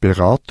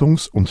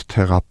Beratungs- und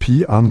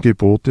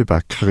Therapieangebote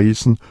bei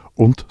Krisen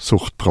und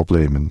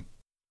Suchtproblemen.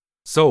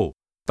 So,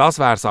 das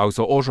wär's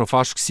also auch schon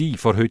fast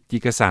vor der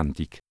heutigen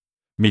Sendung.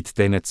 Mit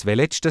diesen 2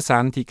 letzten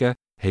Sendungen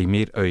haben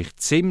wir euch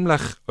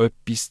ziemlich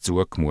etwas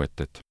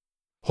zugemutet.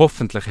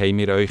 Hoffentlich haben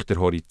wir euch den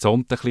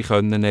Horizont ein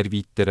bisschen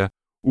erweitern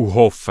und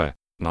hoffen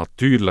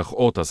natürlich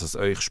auch, dass es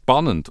euch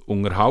spannend,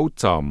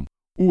 unterhaltsam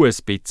und ein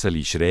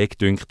bisschen schräg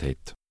gedünkt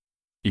hat.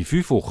 In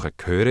 5 Wochen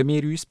hören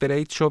wir uns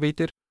bereits schon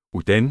wieder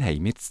und dann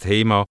haben wir das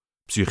Thema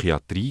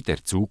Psychiatrie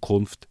der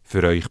Zukunft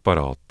für euch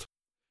parat.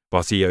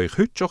 Was ich euch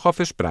heute schon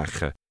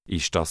versprechen kann,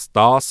 ist, dass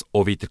das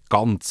auch wieder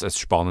ganz ein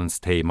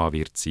spannendes Thema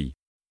wird sein.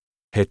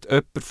 Hat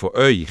jemand von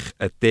euch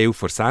einen Teil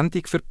der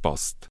Sendung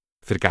verpasst,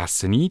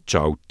 vergessen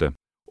einzuschalten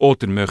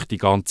oder möchte die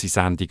ganze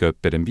Sendung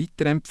jemandem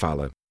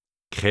weiterempfehlen?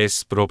 Kein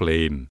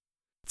Problem.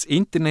 Das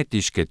Internet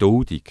ist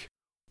geduldig.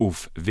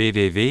 Auf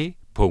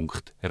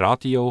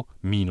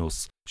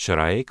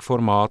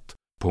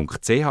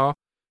www.radio-schrägformat.ch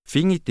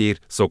findet ihr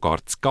sogar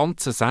das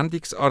ganze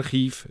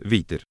Sendungsarchiv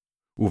wieder.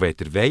 Und wenn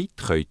ihr wollt,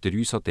 könnt ihr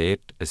uns auch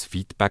dort ein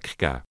Feedback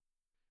geben.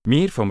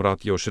 Wir vom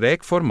Radio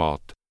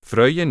Schrägformat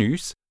freuen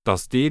uns,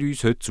 dass ihr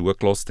uns heute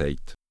zugelassen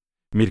habt.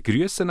 Wir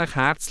grüßen euch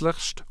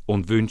herzlichst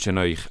und wünschen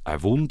euch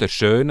einen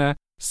wunderschönen,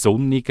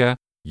 sonnigen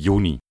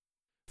Juni.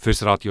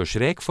 Fürs Radio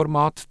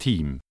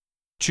Schrägformat-Team.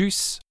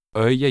 Tschüss,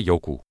 euer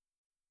Jogu.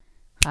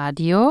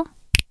 Radio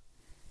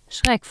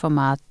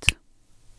Schrägformat.